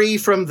 Jerry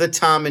from the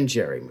Tom and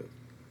Jerry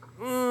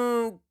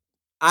movie.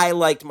 I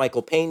liked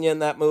Michael Pena in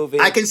that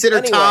movie. I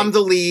consider Tom the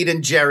lead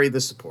and Jerry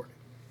the supporting.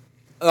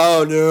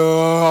 Oh,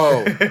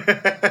 no.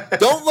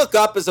 Don't Look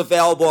Up is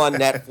available on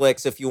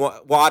Netflix if you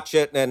want watch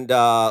it and let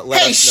us know.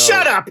 Hey,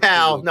 shut up,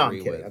 pal. No,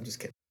 I'm kidding. I'm just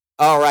kidding.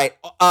 All right.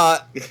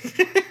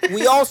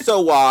 We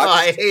also watched... Oh,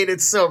 I hate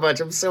it so much.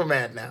 I'm so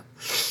mad now.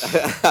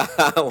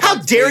 How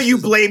dare you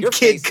blame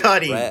Kid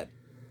Cudi?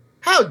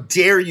 How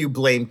dare you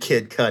blame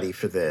Kid Cudi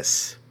for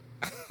this?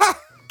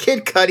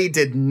 Kid Cudi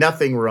did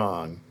nothing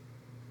wrong.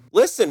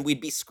 Listen,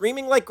 we'd be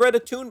screaming like Greta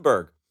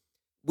Thunberg.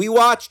 We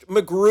watched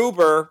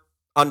MacGruber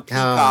on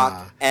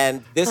Peacock,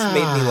 and this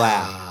made me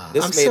laugh.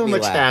 I'm so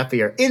much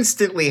happier.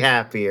 Instantly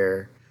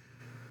happier.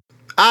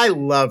 I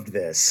loved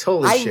this.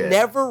 Holy shit. I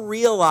never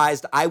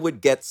realized I would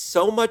get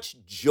so much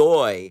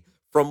joy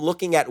from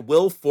looking at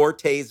Will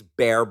Forte's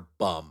bare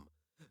bum.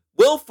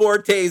 Will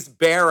Forte's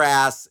bare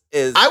ass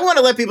is... I want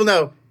to let people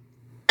know,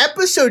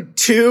 episode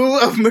 2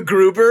 of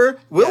MacGruber,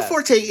 Will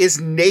Forte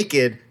is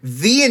naked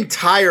the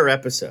entire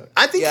episode.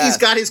 I think he's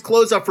got his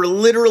clothes off for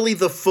literally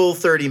the full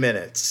 30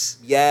 minutes.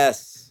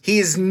 Yes. He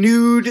is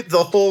nude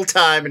the whole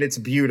time, and it's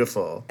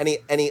beautiful. And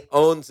he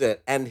owns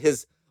it. And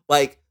his,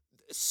 like...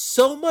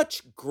 so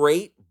much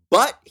great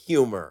butt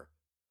humor.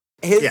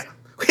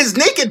 His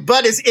naked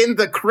butt is in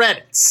the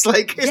credits.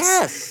 Like,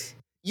 yes,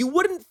 you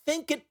wouldn't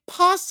think it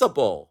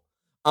possible.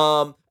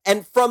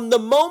 And from the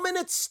moment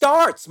it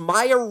starts,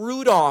 Maya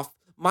Rudolph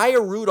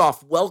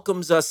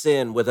welcomes us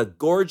in with a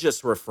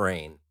gorgeous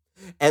refrain.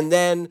 And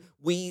then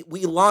we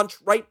launch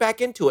right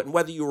back into it. And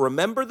whether you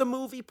remember the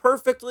movie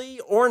perfectly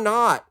or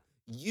not,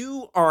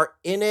 you are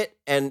in it,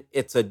 and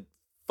it's a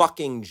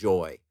fucking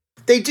joy.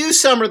 They do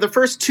summer. The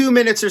first 2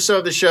 minutes or so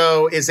of the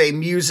show is a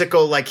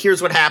musical, like,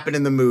 here's what happened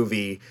in the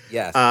movie.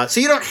 Yes.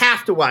 So you don't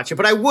have to watch it,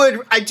 but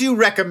I do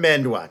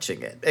recommend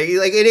watching it.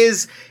 Like, it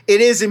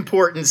is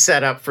important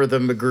setup for the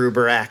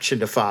MacGruber action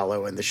to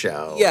follow in the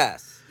show.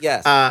 Yes.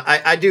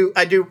 I do.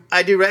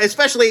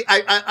 Especially,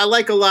 I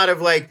like a lot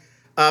of, like,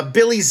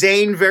 Billy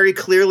Zane very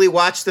clearly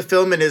watched the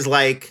film and is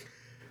like,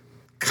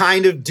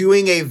 kind of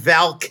doing a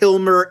Val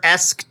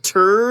Kilmer-esque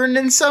turn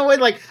in some way.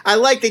 Like, I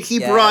like that he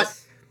brought...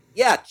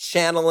 Yeah,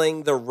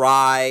 channeling the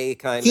wry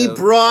kind of... He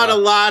brought a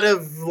lot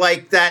of,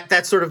 like,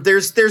 that sort of...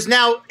 There's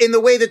now, in the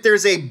way that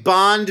there's a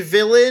Bond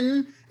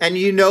villain,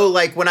 and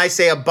like, when I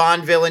say a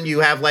Bond villain,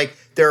 you have, like,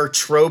 there are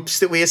tropes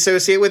that we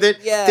associate with it.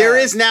 Yeah. There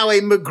is now a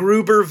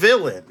MacGruber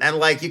villain. And,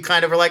 like, you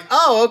kind of are like,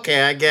 oh,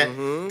 okay, I get...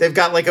 They've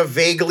got, like, a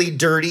vaguely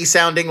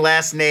dirty-sounding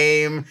last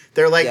name.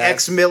 They're, like,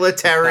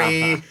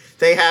 ex-military.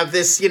 They have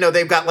this,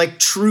 they've got, like,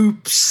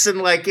 troops and,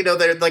 like,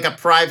 they're, like, a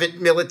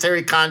private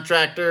military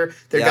contractor.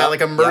 They've got,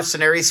 like, a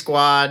mercenary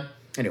squad.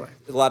 Anyway.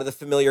 A lot of the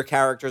familiar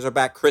characters are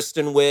back.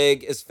 Kristen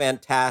Wiig is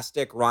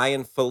fantastic.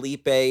 Ryan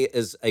Felipe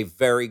is a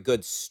very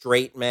good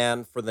straight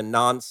man for the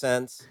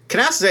nonsense. Can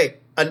I say,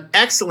 an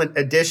excellent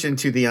addition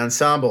to the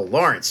ensemble,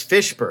 Lawrence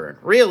Fishburne,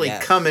 really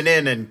coming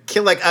in and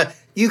kill, like,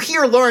 you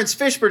hear Lawrence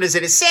Fishburne is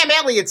in it. Sam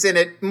Elliott's in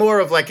it,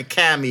 more of like a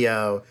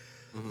cameo.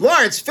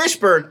 Lawrence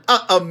Fishburne,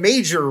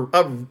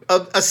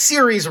 a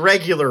series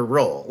regular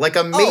role, like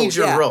a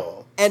major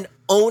role. And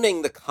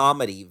owning the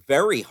comedy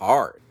very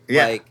hard.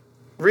 Yeah. Like,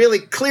 really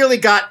clearly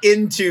got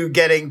into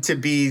getting to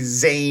be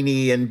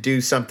zany and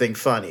do something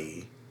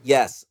funny.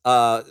 Yes.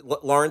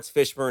 Lawrence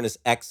Fishburne is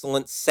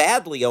excellent.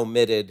 Sadly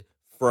omitted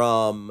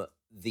from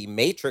the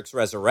Matrix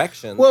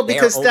Resurrection. Well,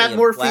 because that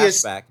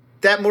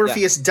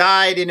Morpheus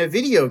died in a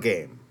video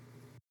game.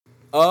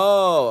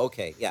 Oh,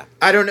 okay, yeah.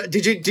 I don't know. Do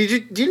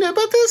you know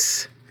about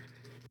this?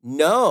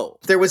 No.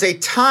 There was a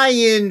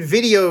tie-in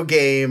video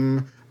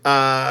game.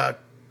 What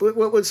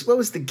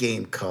was the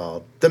game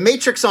called? The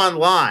Matrix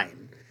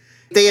Online.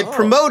 They had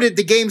promoted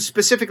the game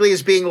specifically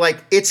as being like,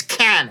 it's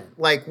canon.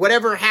 Like,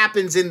 whatever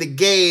happens in the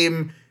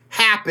game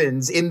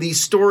happens in the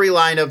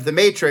storyline of the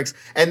Matrix,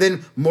 and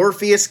then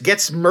Morpheus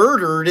gets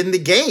murdered in the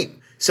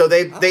game. So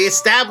they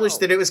established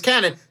that it was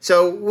canon.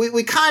 So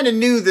we kind of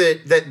knew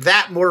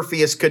that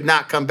Morpheus could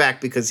not come back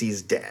because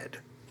he's dead.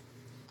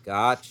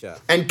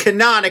 Gotcha. And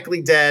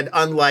canonically dead,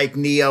 unlike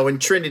Neo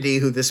and Trinity,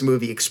 who this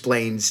movie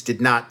explains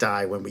did not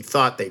die when we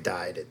thought they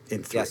died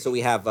in 3. Yeah, so we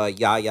have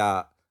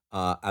Yahya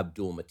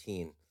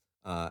Abdul-Mateen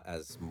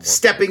as Morpheus.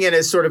 Stepping in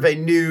as sort of a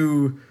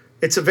new...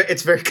 It's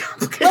very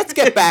complicated. Let's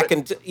get back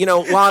into...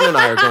 Lon and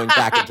I are going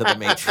back into the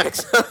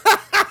Matrix.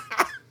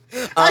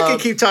 I can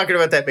keep talking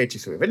about that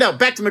Matrix movie. But no,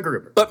 back to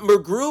MacGruber. But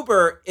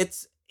MacGruber,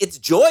 it's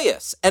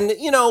joyous. And,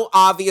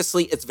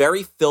 obviously it's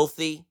very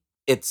filthy.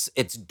 It's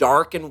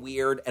dark and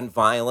weird and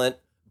violent,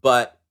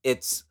 but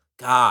it's,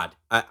 God,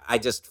 I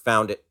just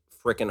found it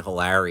freaking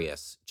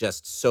hilarious.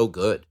 Just so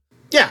good.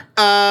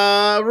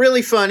 Yeah,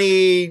 really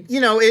funny.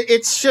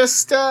 It's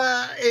just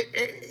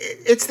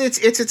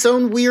it's its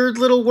own weird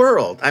little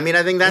world. I mean,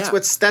 I think that's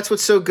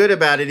what's so good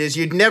about it is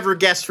you'd never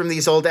guess from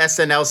these old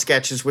SNL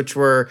sketches, which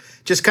were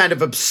just kind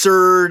of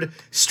absurd,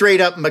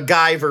 straight up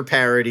MacGyver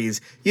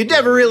parodies. You'd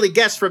never really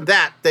guess from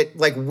that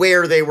like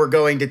where they were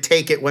going to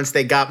take it once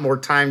they got more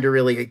time to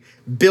really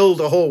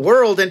build a whole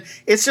world. And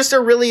it's just a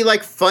really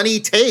like funny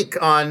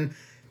take on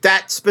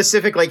that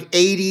specific like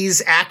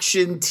 80s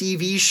action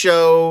TV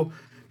show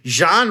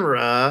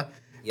genre.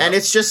 And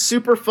it's just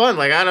super fun.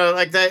 Like, I don't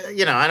like that,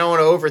 I don't want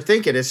to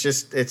overthink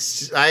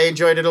it. I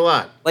enjoyed it a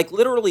lot. Like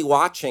literally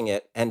watching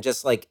it and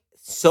just like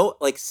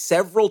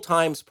several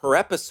times per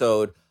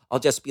episode, I'll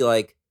just be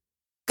like,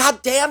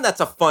 God damn, that's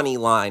a funny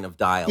line of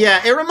dialogue. Yeah,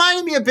 it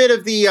reminded me a bit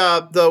of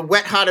the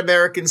Wet Hot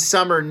American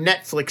Summer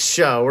Netflix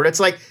show, where it's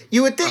like,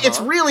 you would think it's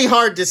really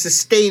hard to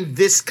sustain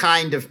this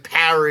kind of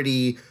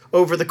parody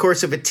over the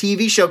course of a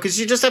TV show, because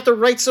you just have to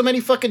write so many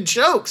fucking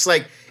jokes.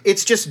 Like,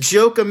 it's just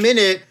joke a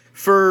minute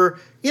for,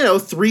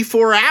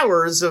 3-4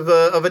 hours of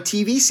a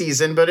TV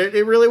season, but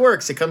it really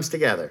works. It comes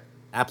together.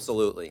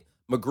 Absolutely.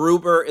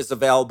 MacGruber is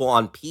available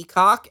on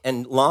Peacock,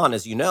 and Lon,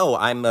 as you know,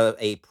 I'm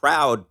a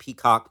proud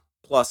Peacock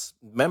Plus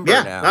member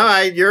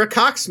now. You're a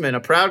Coxman, a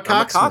proud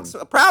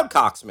Coxman. A proud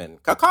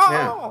Coxman.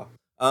 Caw-caw.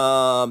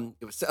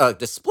 Yeah.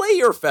 Display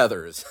your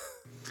feathers.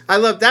 I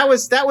love that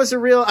was a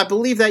real, I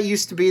believe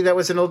that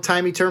was an old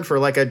timey term for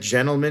like a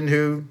gentleman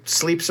who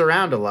sleeps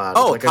around a lot.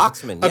 Oh, like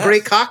Coxman. A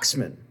great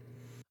Coxman.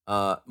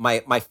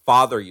 My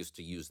father used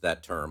to use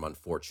that term,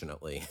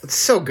 unfortunately. It's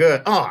so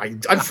good.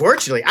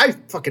 Unfortunately, I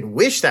fucking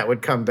wish that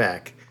would come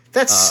back.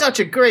 That's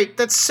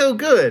that's so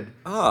good.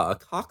 A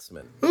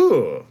Coxman.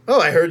 Ooh. Oh,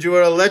 I heard you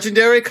were a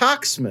legendary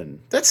Coxman.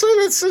 That's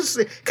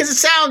because it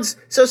sounds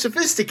so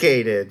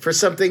sophisticated for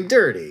something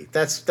dirty.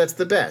 That's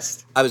the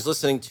best. I was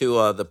listening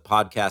to the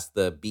podcast,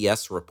 the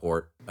BS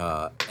Report,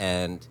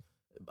 and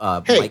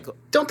hey, Michael,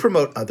 don't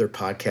promote other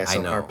podcasts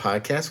on our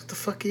podcast. What the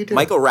fuck are you doing?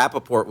 Michael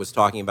Rappaport was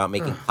talking about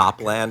making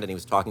Copland, and he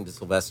was talking to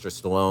Sylvester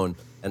Stallone,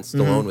 and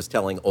Stallone was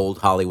telling old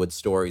Hollywood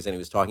stories, and he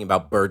was talking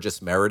about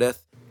Burgess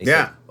Meredith. He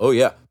said, oh,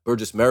 yeah,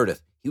 Burgess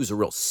Meredith. He was a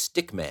real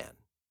stick man.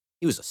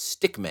 He was a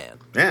stick man.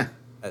 Yeah.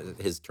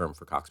 His term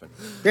for Coxman.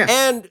 Yeah.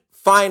 And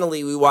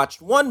finally, we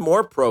watched one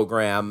more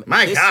program.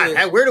 My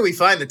God, where do we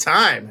find the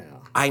time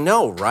now? I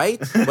know,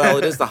 right? Well,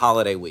 it is the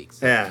holiday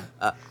weeks. Yeah.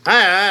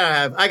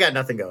 I got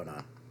nothing going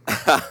on.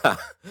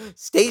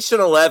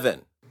 Station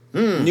 11.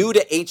 New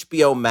to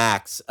HBO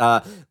Max.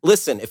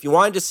 Listen, if you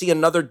wanted to see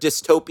another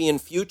dystopian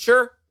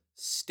future,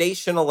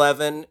 Station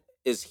 11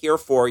 is here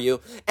for you.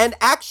 And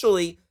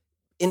actually,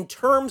 in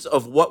terms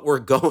of what we're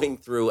going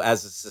through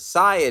as a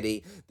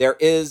society, there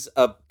is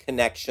a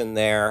connection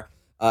there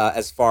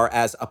as far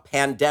as a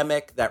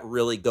pandemic that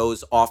really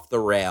goes off the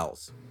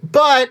rails.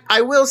 But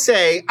I will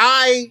say,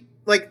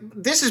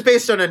 this is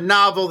based on a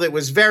novel that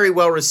was very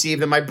well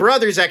received, and my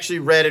brothers actually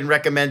read and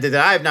recommended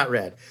that I have not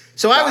read.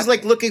 So I was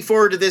looking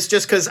forward to this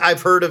just because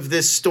I've heard of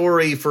this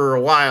story for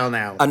a while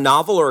now. A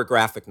novel or a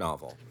graphic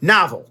novel?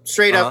 Novel,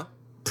 straight up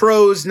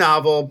prose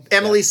novel.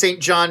 Emily St.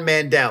 John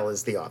Mandel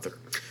is the author.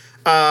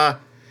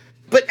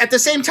 But at the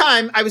same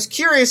time, I was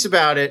curious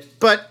about it,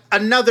 but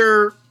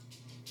another,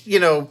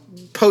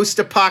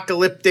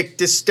 post-apocalyptic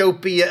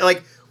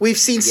dystopia, we've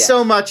seen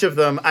so much of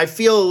them. I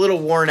feel a little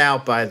worn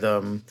out by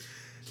them.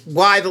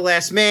 Why the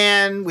Last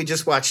Man? We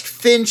just watched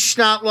Finch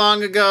not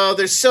long ago.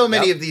 There's so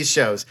many of these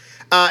shows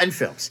and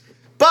films.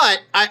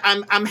 But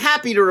I'm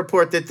happy to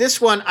report that this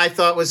one I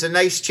thought was a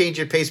nice change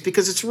of pace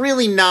because it's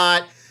really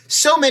not.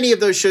 So many of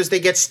those shows,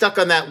 they get stuck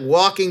on that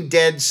Walking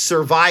Dead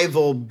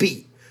survival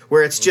beat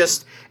where it's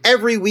just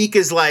every week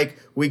is like,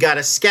 we got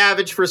to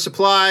scavenge for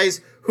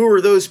supplies. Who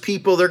are those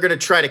people? They're going to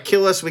try to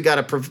kill us. We got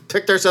to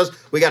protect ourselves.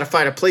 We got to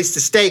find a place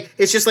to stay.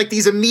 It's just like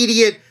these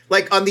immediate,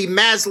 on the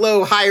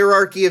Maslow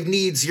hierarchy of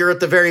needs, you're at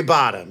the very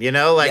bottom,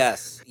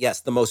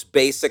 Yes, the most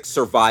basic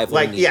survival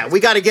needs. We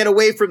got to get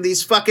away from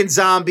these fucking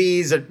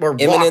zombies or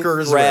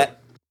walkers.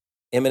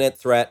 Imminent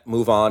threat,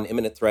 move on.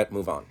 Imminent threat,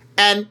 move on.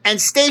 And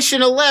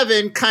Station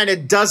 11 kind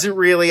of doesn't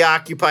really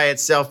occupy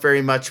itself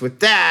very much with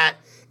that.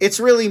 It's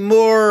really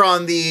more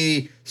on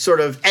the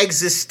sort of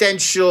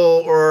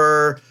existential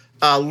or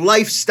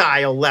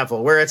lifestyle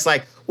level where it's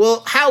like,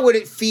 well, how would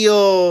it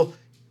feel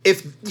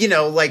if,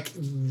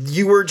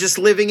 you were just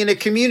living in a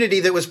community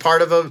that was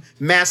part of a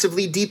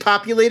massively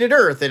depopulated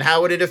Earth, and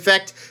how would it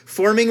affect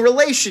forming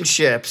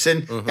relationships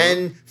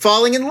and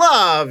falling in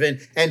love?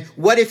 And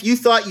what if you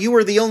thought you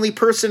were the only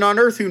person on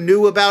Earth who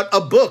knew about a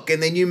book,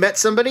 and then you met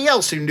somebody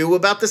else who knew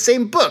about the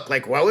same book?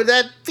 What would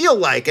that feel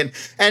like?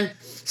 And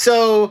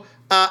so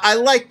I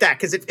like that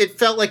because it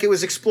felt like it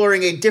was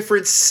exploring a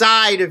different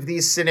side of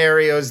these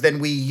scenarios than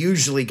we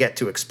usually get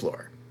to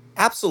explore.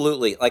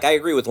 Absolutely. I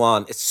agree with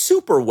Lon. It's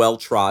super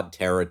well-trod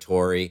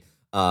territory.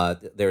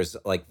 There's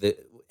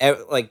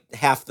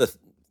half the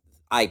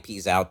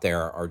IPs out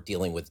there are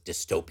dealing with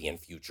dystopian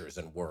futures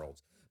and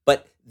worlds.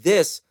 But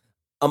this,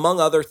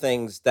 among other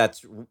things that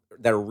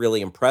are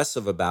really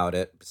impressive about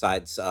it,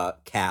 besides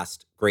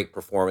cast, great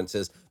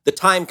performances, the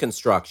time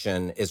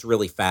construction is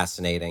really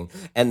fascinating.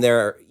 And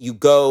there you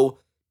go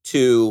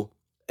to,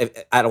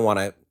 I don't want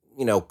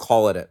to,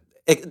 call it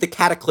the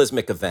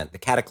cataclysmic event, the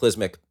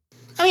cataclysmic.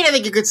 I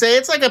think you could say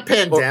it's like a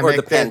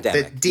pandemic,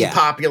 that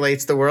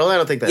depopulates the world. I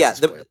don't think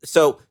that's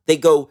so they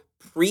go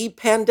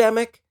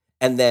pre-pandemic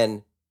and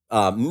then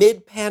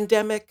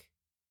mid-pandemic,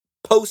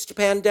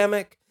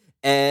 post-pandemic,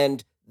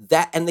 and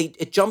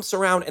it jumps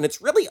around, and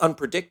it's really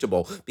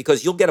unpredictable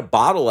because you'll get a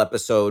bottle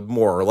episode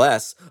more or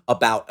less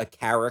about a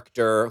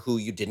character who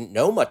you didn't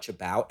know much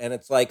about, and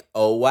it's like,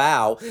 oh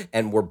wow,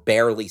 and we're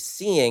barely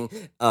seeing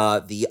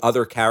the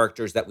other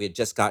characters that we had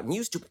just gotten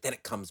used to, but then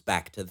it comes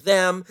back to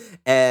them,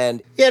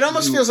 and it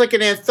almost feels like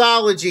an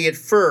anthology at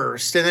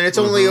first, and then it's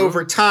only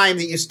over time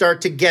that you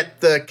start to get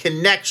the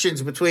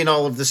connections between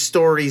all of the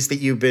stories that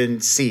you've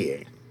been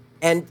seeing.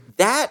 And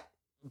that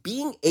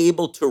being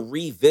able to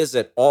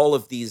revisit all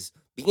of these,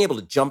 being able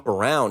to jump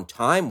around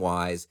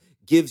time-wise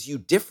gives you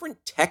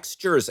different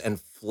textures and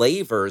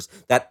flavors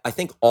that I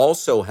think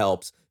also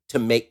helps to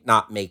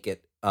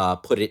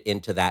put it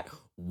into that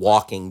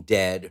Walking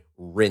Dead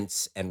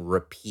rinse and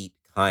repeat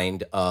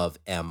kind of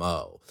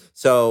MO.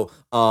 So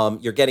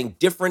you're getting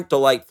different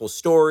delightful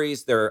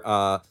stories. They're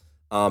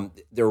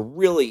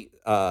really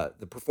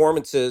the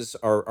performances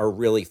are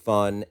really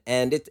fun,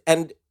 and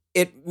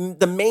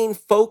the main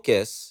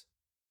focus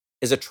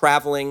is a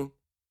traveling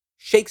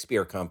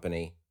Shakespeare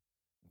company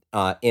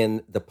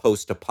in the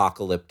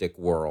post-apocalyptic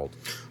world.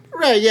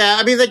 Right,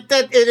 yeah.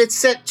 It's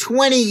set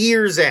 20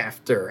 years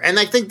after. And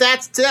I think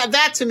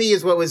that to me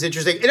is what was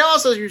interesting. It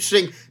also is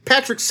interesting,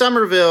 Patrick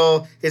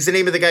Somerville is the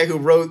name of the guy who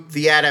wrote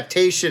the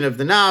adaptation of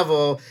the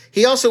novel.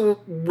 He also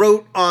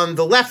wrote on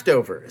The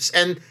Leftovers.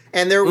 And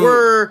there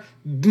were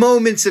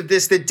moments of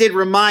this that did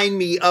remind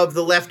me of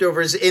The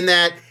Leftovers in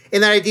that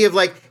idea of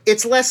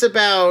it's less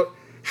about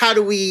how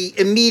do we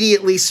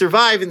immediately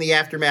survive in the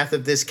aftermath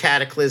of this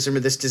cataclysm or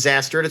this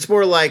disaster? And it's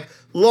more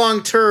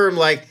long-term,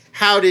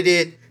 how did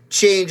it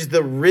change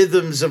the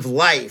rhythms of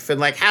life? And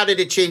how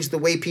did it change the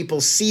way people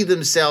see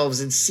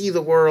themselves and see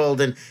the world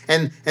and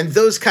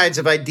those kinds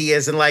of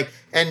ideas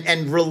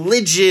and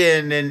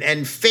religion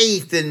and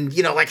faith and,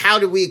 how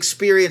do we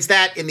experience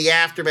that in the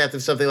aftermath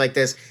of something like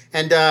this?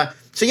 And I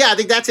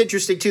think that's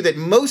interesting too, that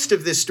most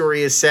of this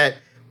story is set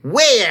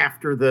way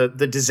after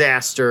the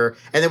disaster,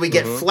 and then we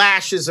get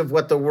flashes of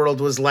what the world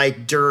was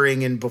like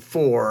during and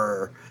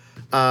before.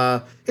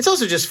 It's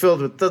also just filled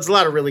with, there's a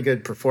lot of really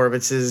good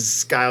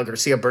performances. Gael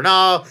Garcia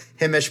Bernal,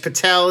 Himesh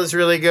Patel is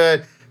really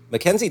good.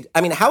 Mackenzie,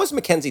 I mean, how is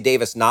Mackenzie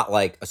Davis not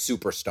like a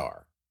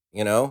superstar?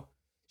 You know,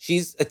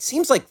 it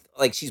seems like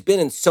she's been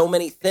in so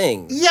many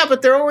things. Yeah,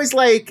 but they're always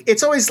like,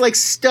 it's always like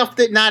stuff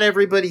that not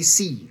everybody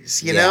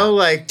sees, you know,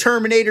 like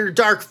Terminator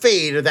Dark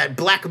Fate or that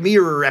Black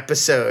Mirror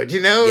episode,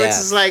 you know? Yes.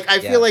 It's just like, I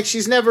feel like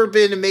she's never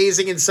been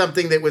amazing in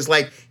something that was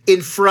like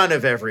in front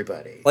of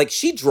everybody. Like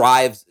she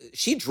drives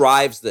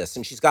this,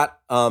 and she's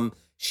got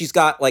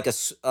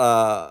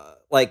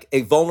like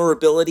a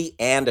vulnerability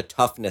and a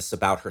toughness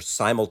about her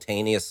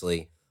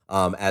simultaneously,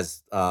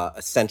 as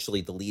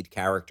essentially the lead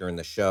character in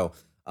the show.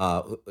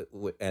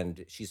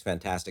 And she's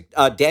fantastic.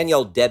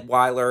 Danielle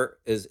Deadwyler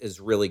is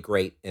really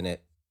great in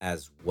it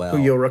as well.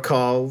 Who you'll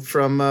recall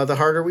from The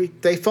Harder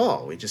They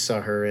Fall. We just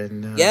saw her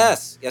in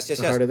yes.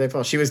 The Harder They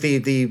Fall. She was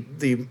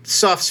the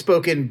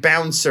soft-spoken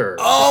bouncer.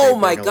 Oh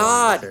my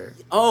God.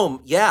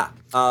 Oh yeah.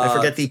 I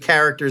forget the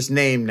character's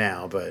name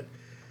now, but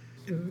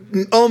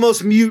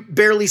almost mute,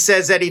 barely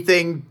says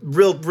anything,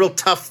 real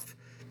tough.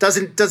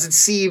 Doesn't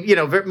seem,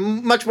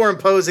 much more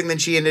imposing than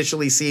she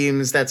initially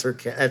seems. That's her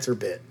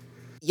bit.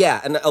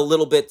 Yeah, and a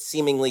little bit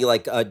seemingly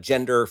like a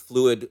gender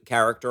fluid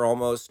character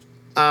almost.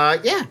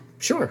 Yeah,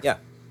 sure. Yeah.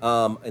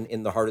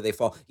 In The Harder They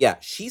Fall. Yeah,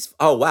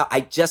 oh wow,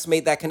 I just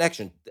made that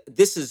connection.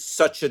 This is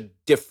such a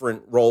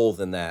different role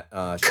than that.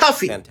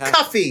 Cuffy. Fantastic.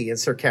 Cuffy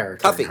is her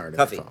character.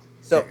 Cuffy.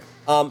 So,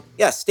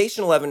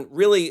 Station 11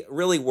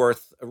 really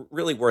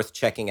worth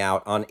checking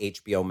out on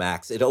HBO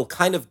Max. It'll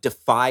kind of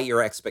defy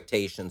your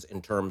expectations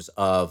in terms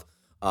of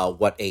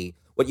what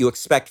you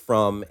expect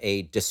from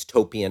a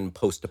dystopian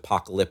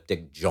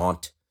post-apocalyptic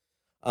jaunt.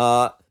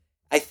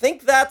 I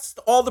think that's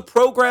all the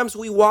programs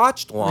we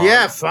watched, Lon.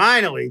 Yeah,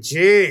 finally.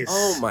 Jeez.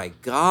 Oh, my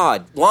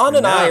God. Lon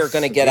and I are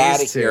going to get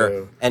out of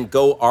here and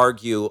go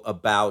argue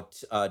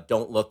about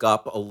Don't Look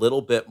Up a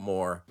little bit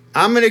more.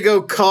 I'm going to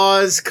go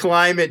cause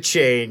climate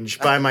change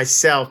by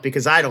myself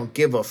because I don't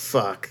give a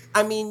fuck.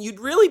 I mean, you'd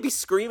really be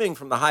screaming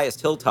from the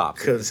highest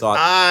hilltops if you thought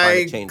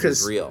climate change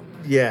was real.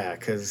 Yeah,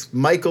 because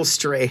Michael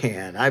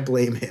Strahan, I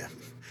blame him.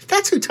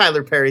 That's who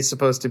Tyler Perry's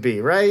supposed to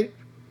be, right?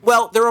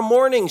 Well, they're a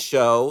morning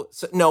show.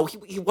 So, no,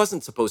 he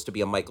wasn't supposed to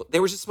be a Michael. They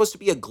were just supposed to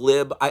be a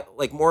glib,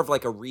 more of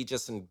like a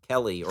Regis and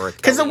Kelly or a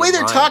because the way they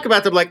talk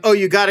about them, like, oh,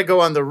 you got to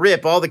go on the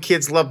Rip. All the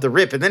kids love the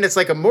Rip, and then it's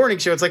like a morning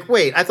show. It's like,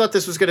 wait, I thought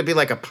this was going to be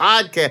like a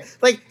podcast.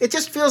 Like, it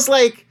just feels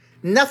like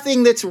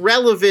nothing that's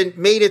relevant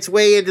made its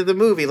way into the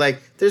movie.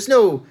 Like, where's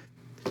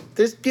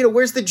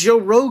the Joe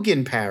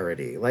Rogan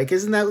parody? Like,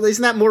 isn't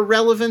that more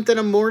relevant than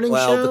a morning show?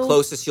 Well, the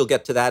closest you'll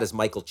get to that is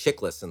Michael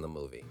Chiklis in the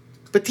movie.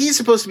 But he's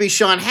supposed to be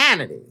Sean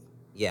Hannity.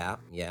 Yeah,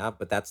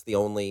 but that's the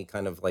only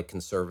kind of like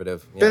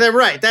conservative. Yeah. They're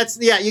right.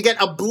 You get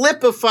a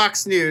blip of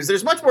Fox News.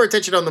 There's much more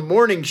attention on the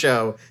morning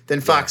show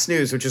than Fox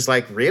News, which is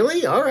like,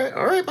 really? All right,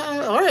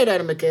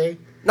 Adam McKay.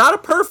 Not a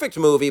perfect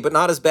movie, but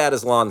not as bad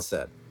as Lon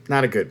said.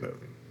 Not a good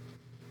movie.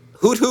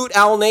 Hoot Hoot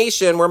Owl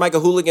Nation, where Micah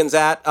Hooligans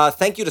at.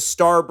 Thank you to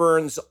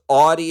Starburns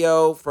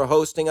Audio for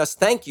hosting us.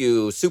 Thank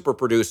you, super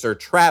producer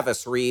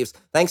Travis Reeves.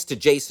 Thanks to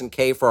Jason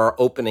Kay for our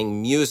opening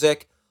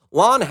music.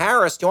 Lon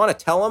Harris, do you want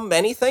to tell them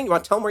anything? You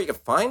want to tell them where you can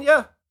find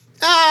you?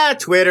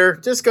 Twitter.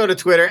 Just go to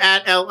Twitter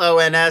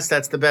 @LONS.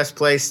 That's the best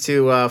place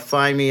to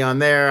find me on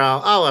there.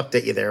 I'll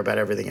update you there about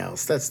everything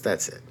else.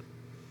 That's it.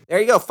 There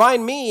you go.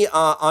 Find me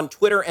on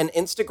Twitter and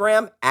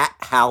Instagram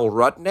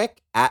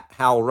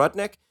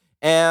 @HalRudnick.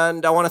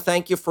 And I want to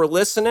thank you for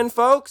listening,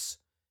 folks.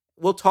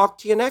 We'll talk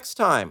to you next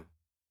time.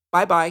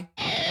 Bye-bye.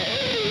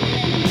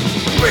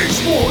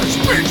 Bitch boys,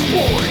 bitch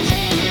boys.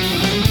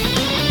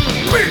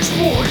 Bitch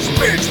boys,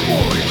 bitch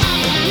boys.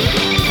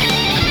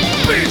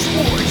 Bitch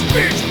boys,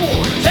 bitch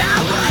boys.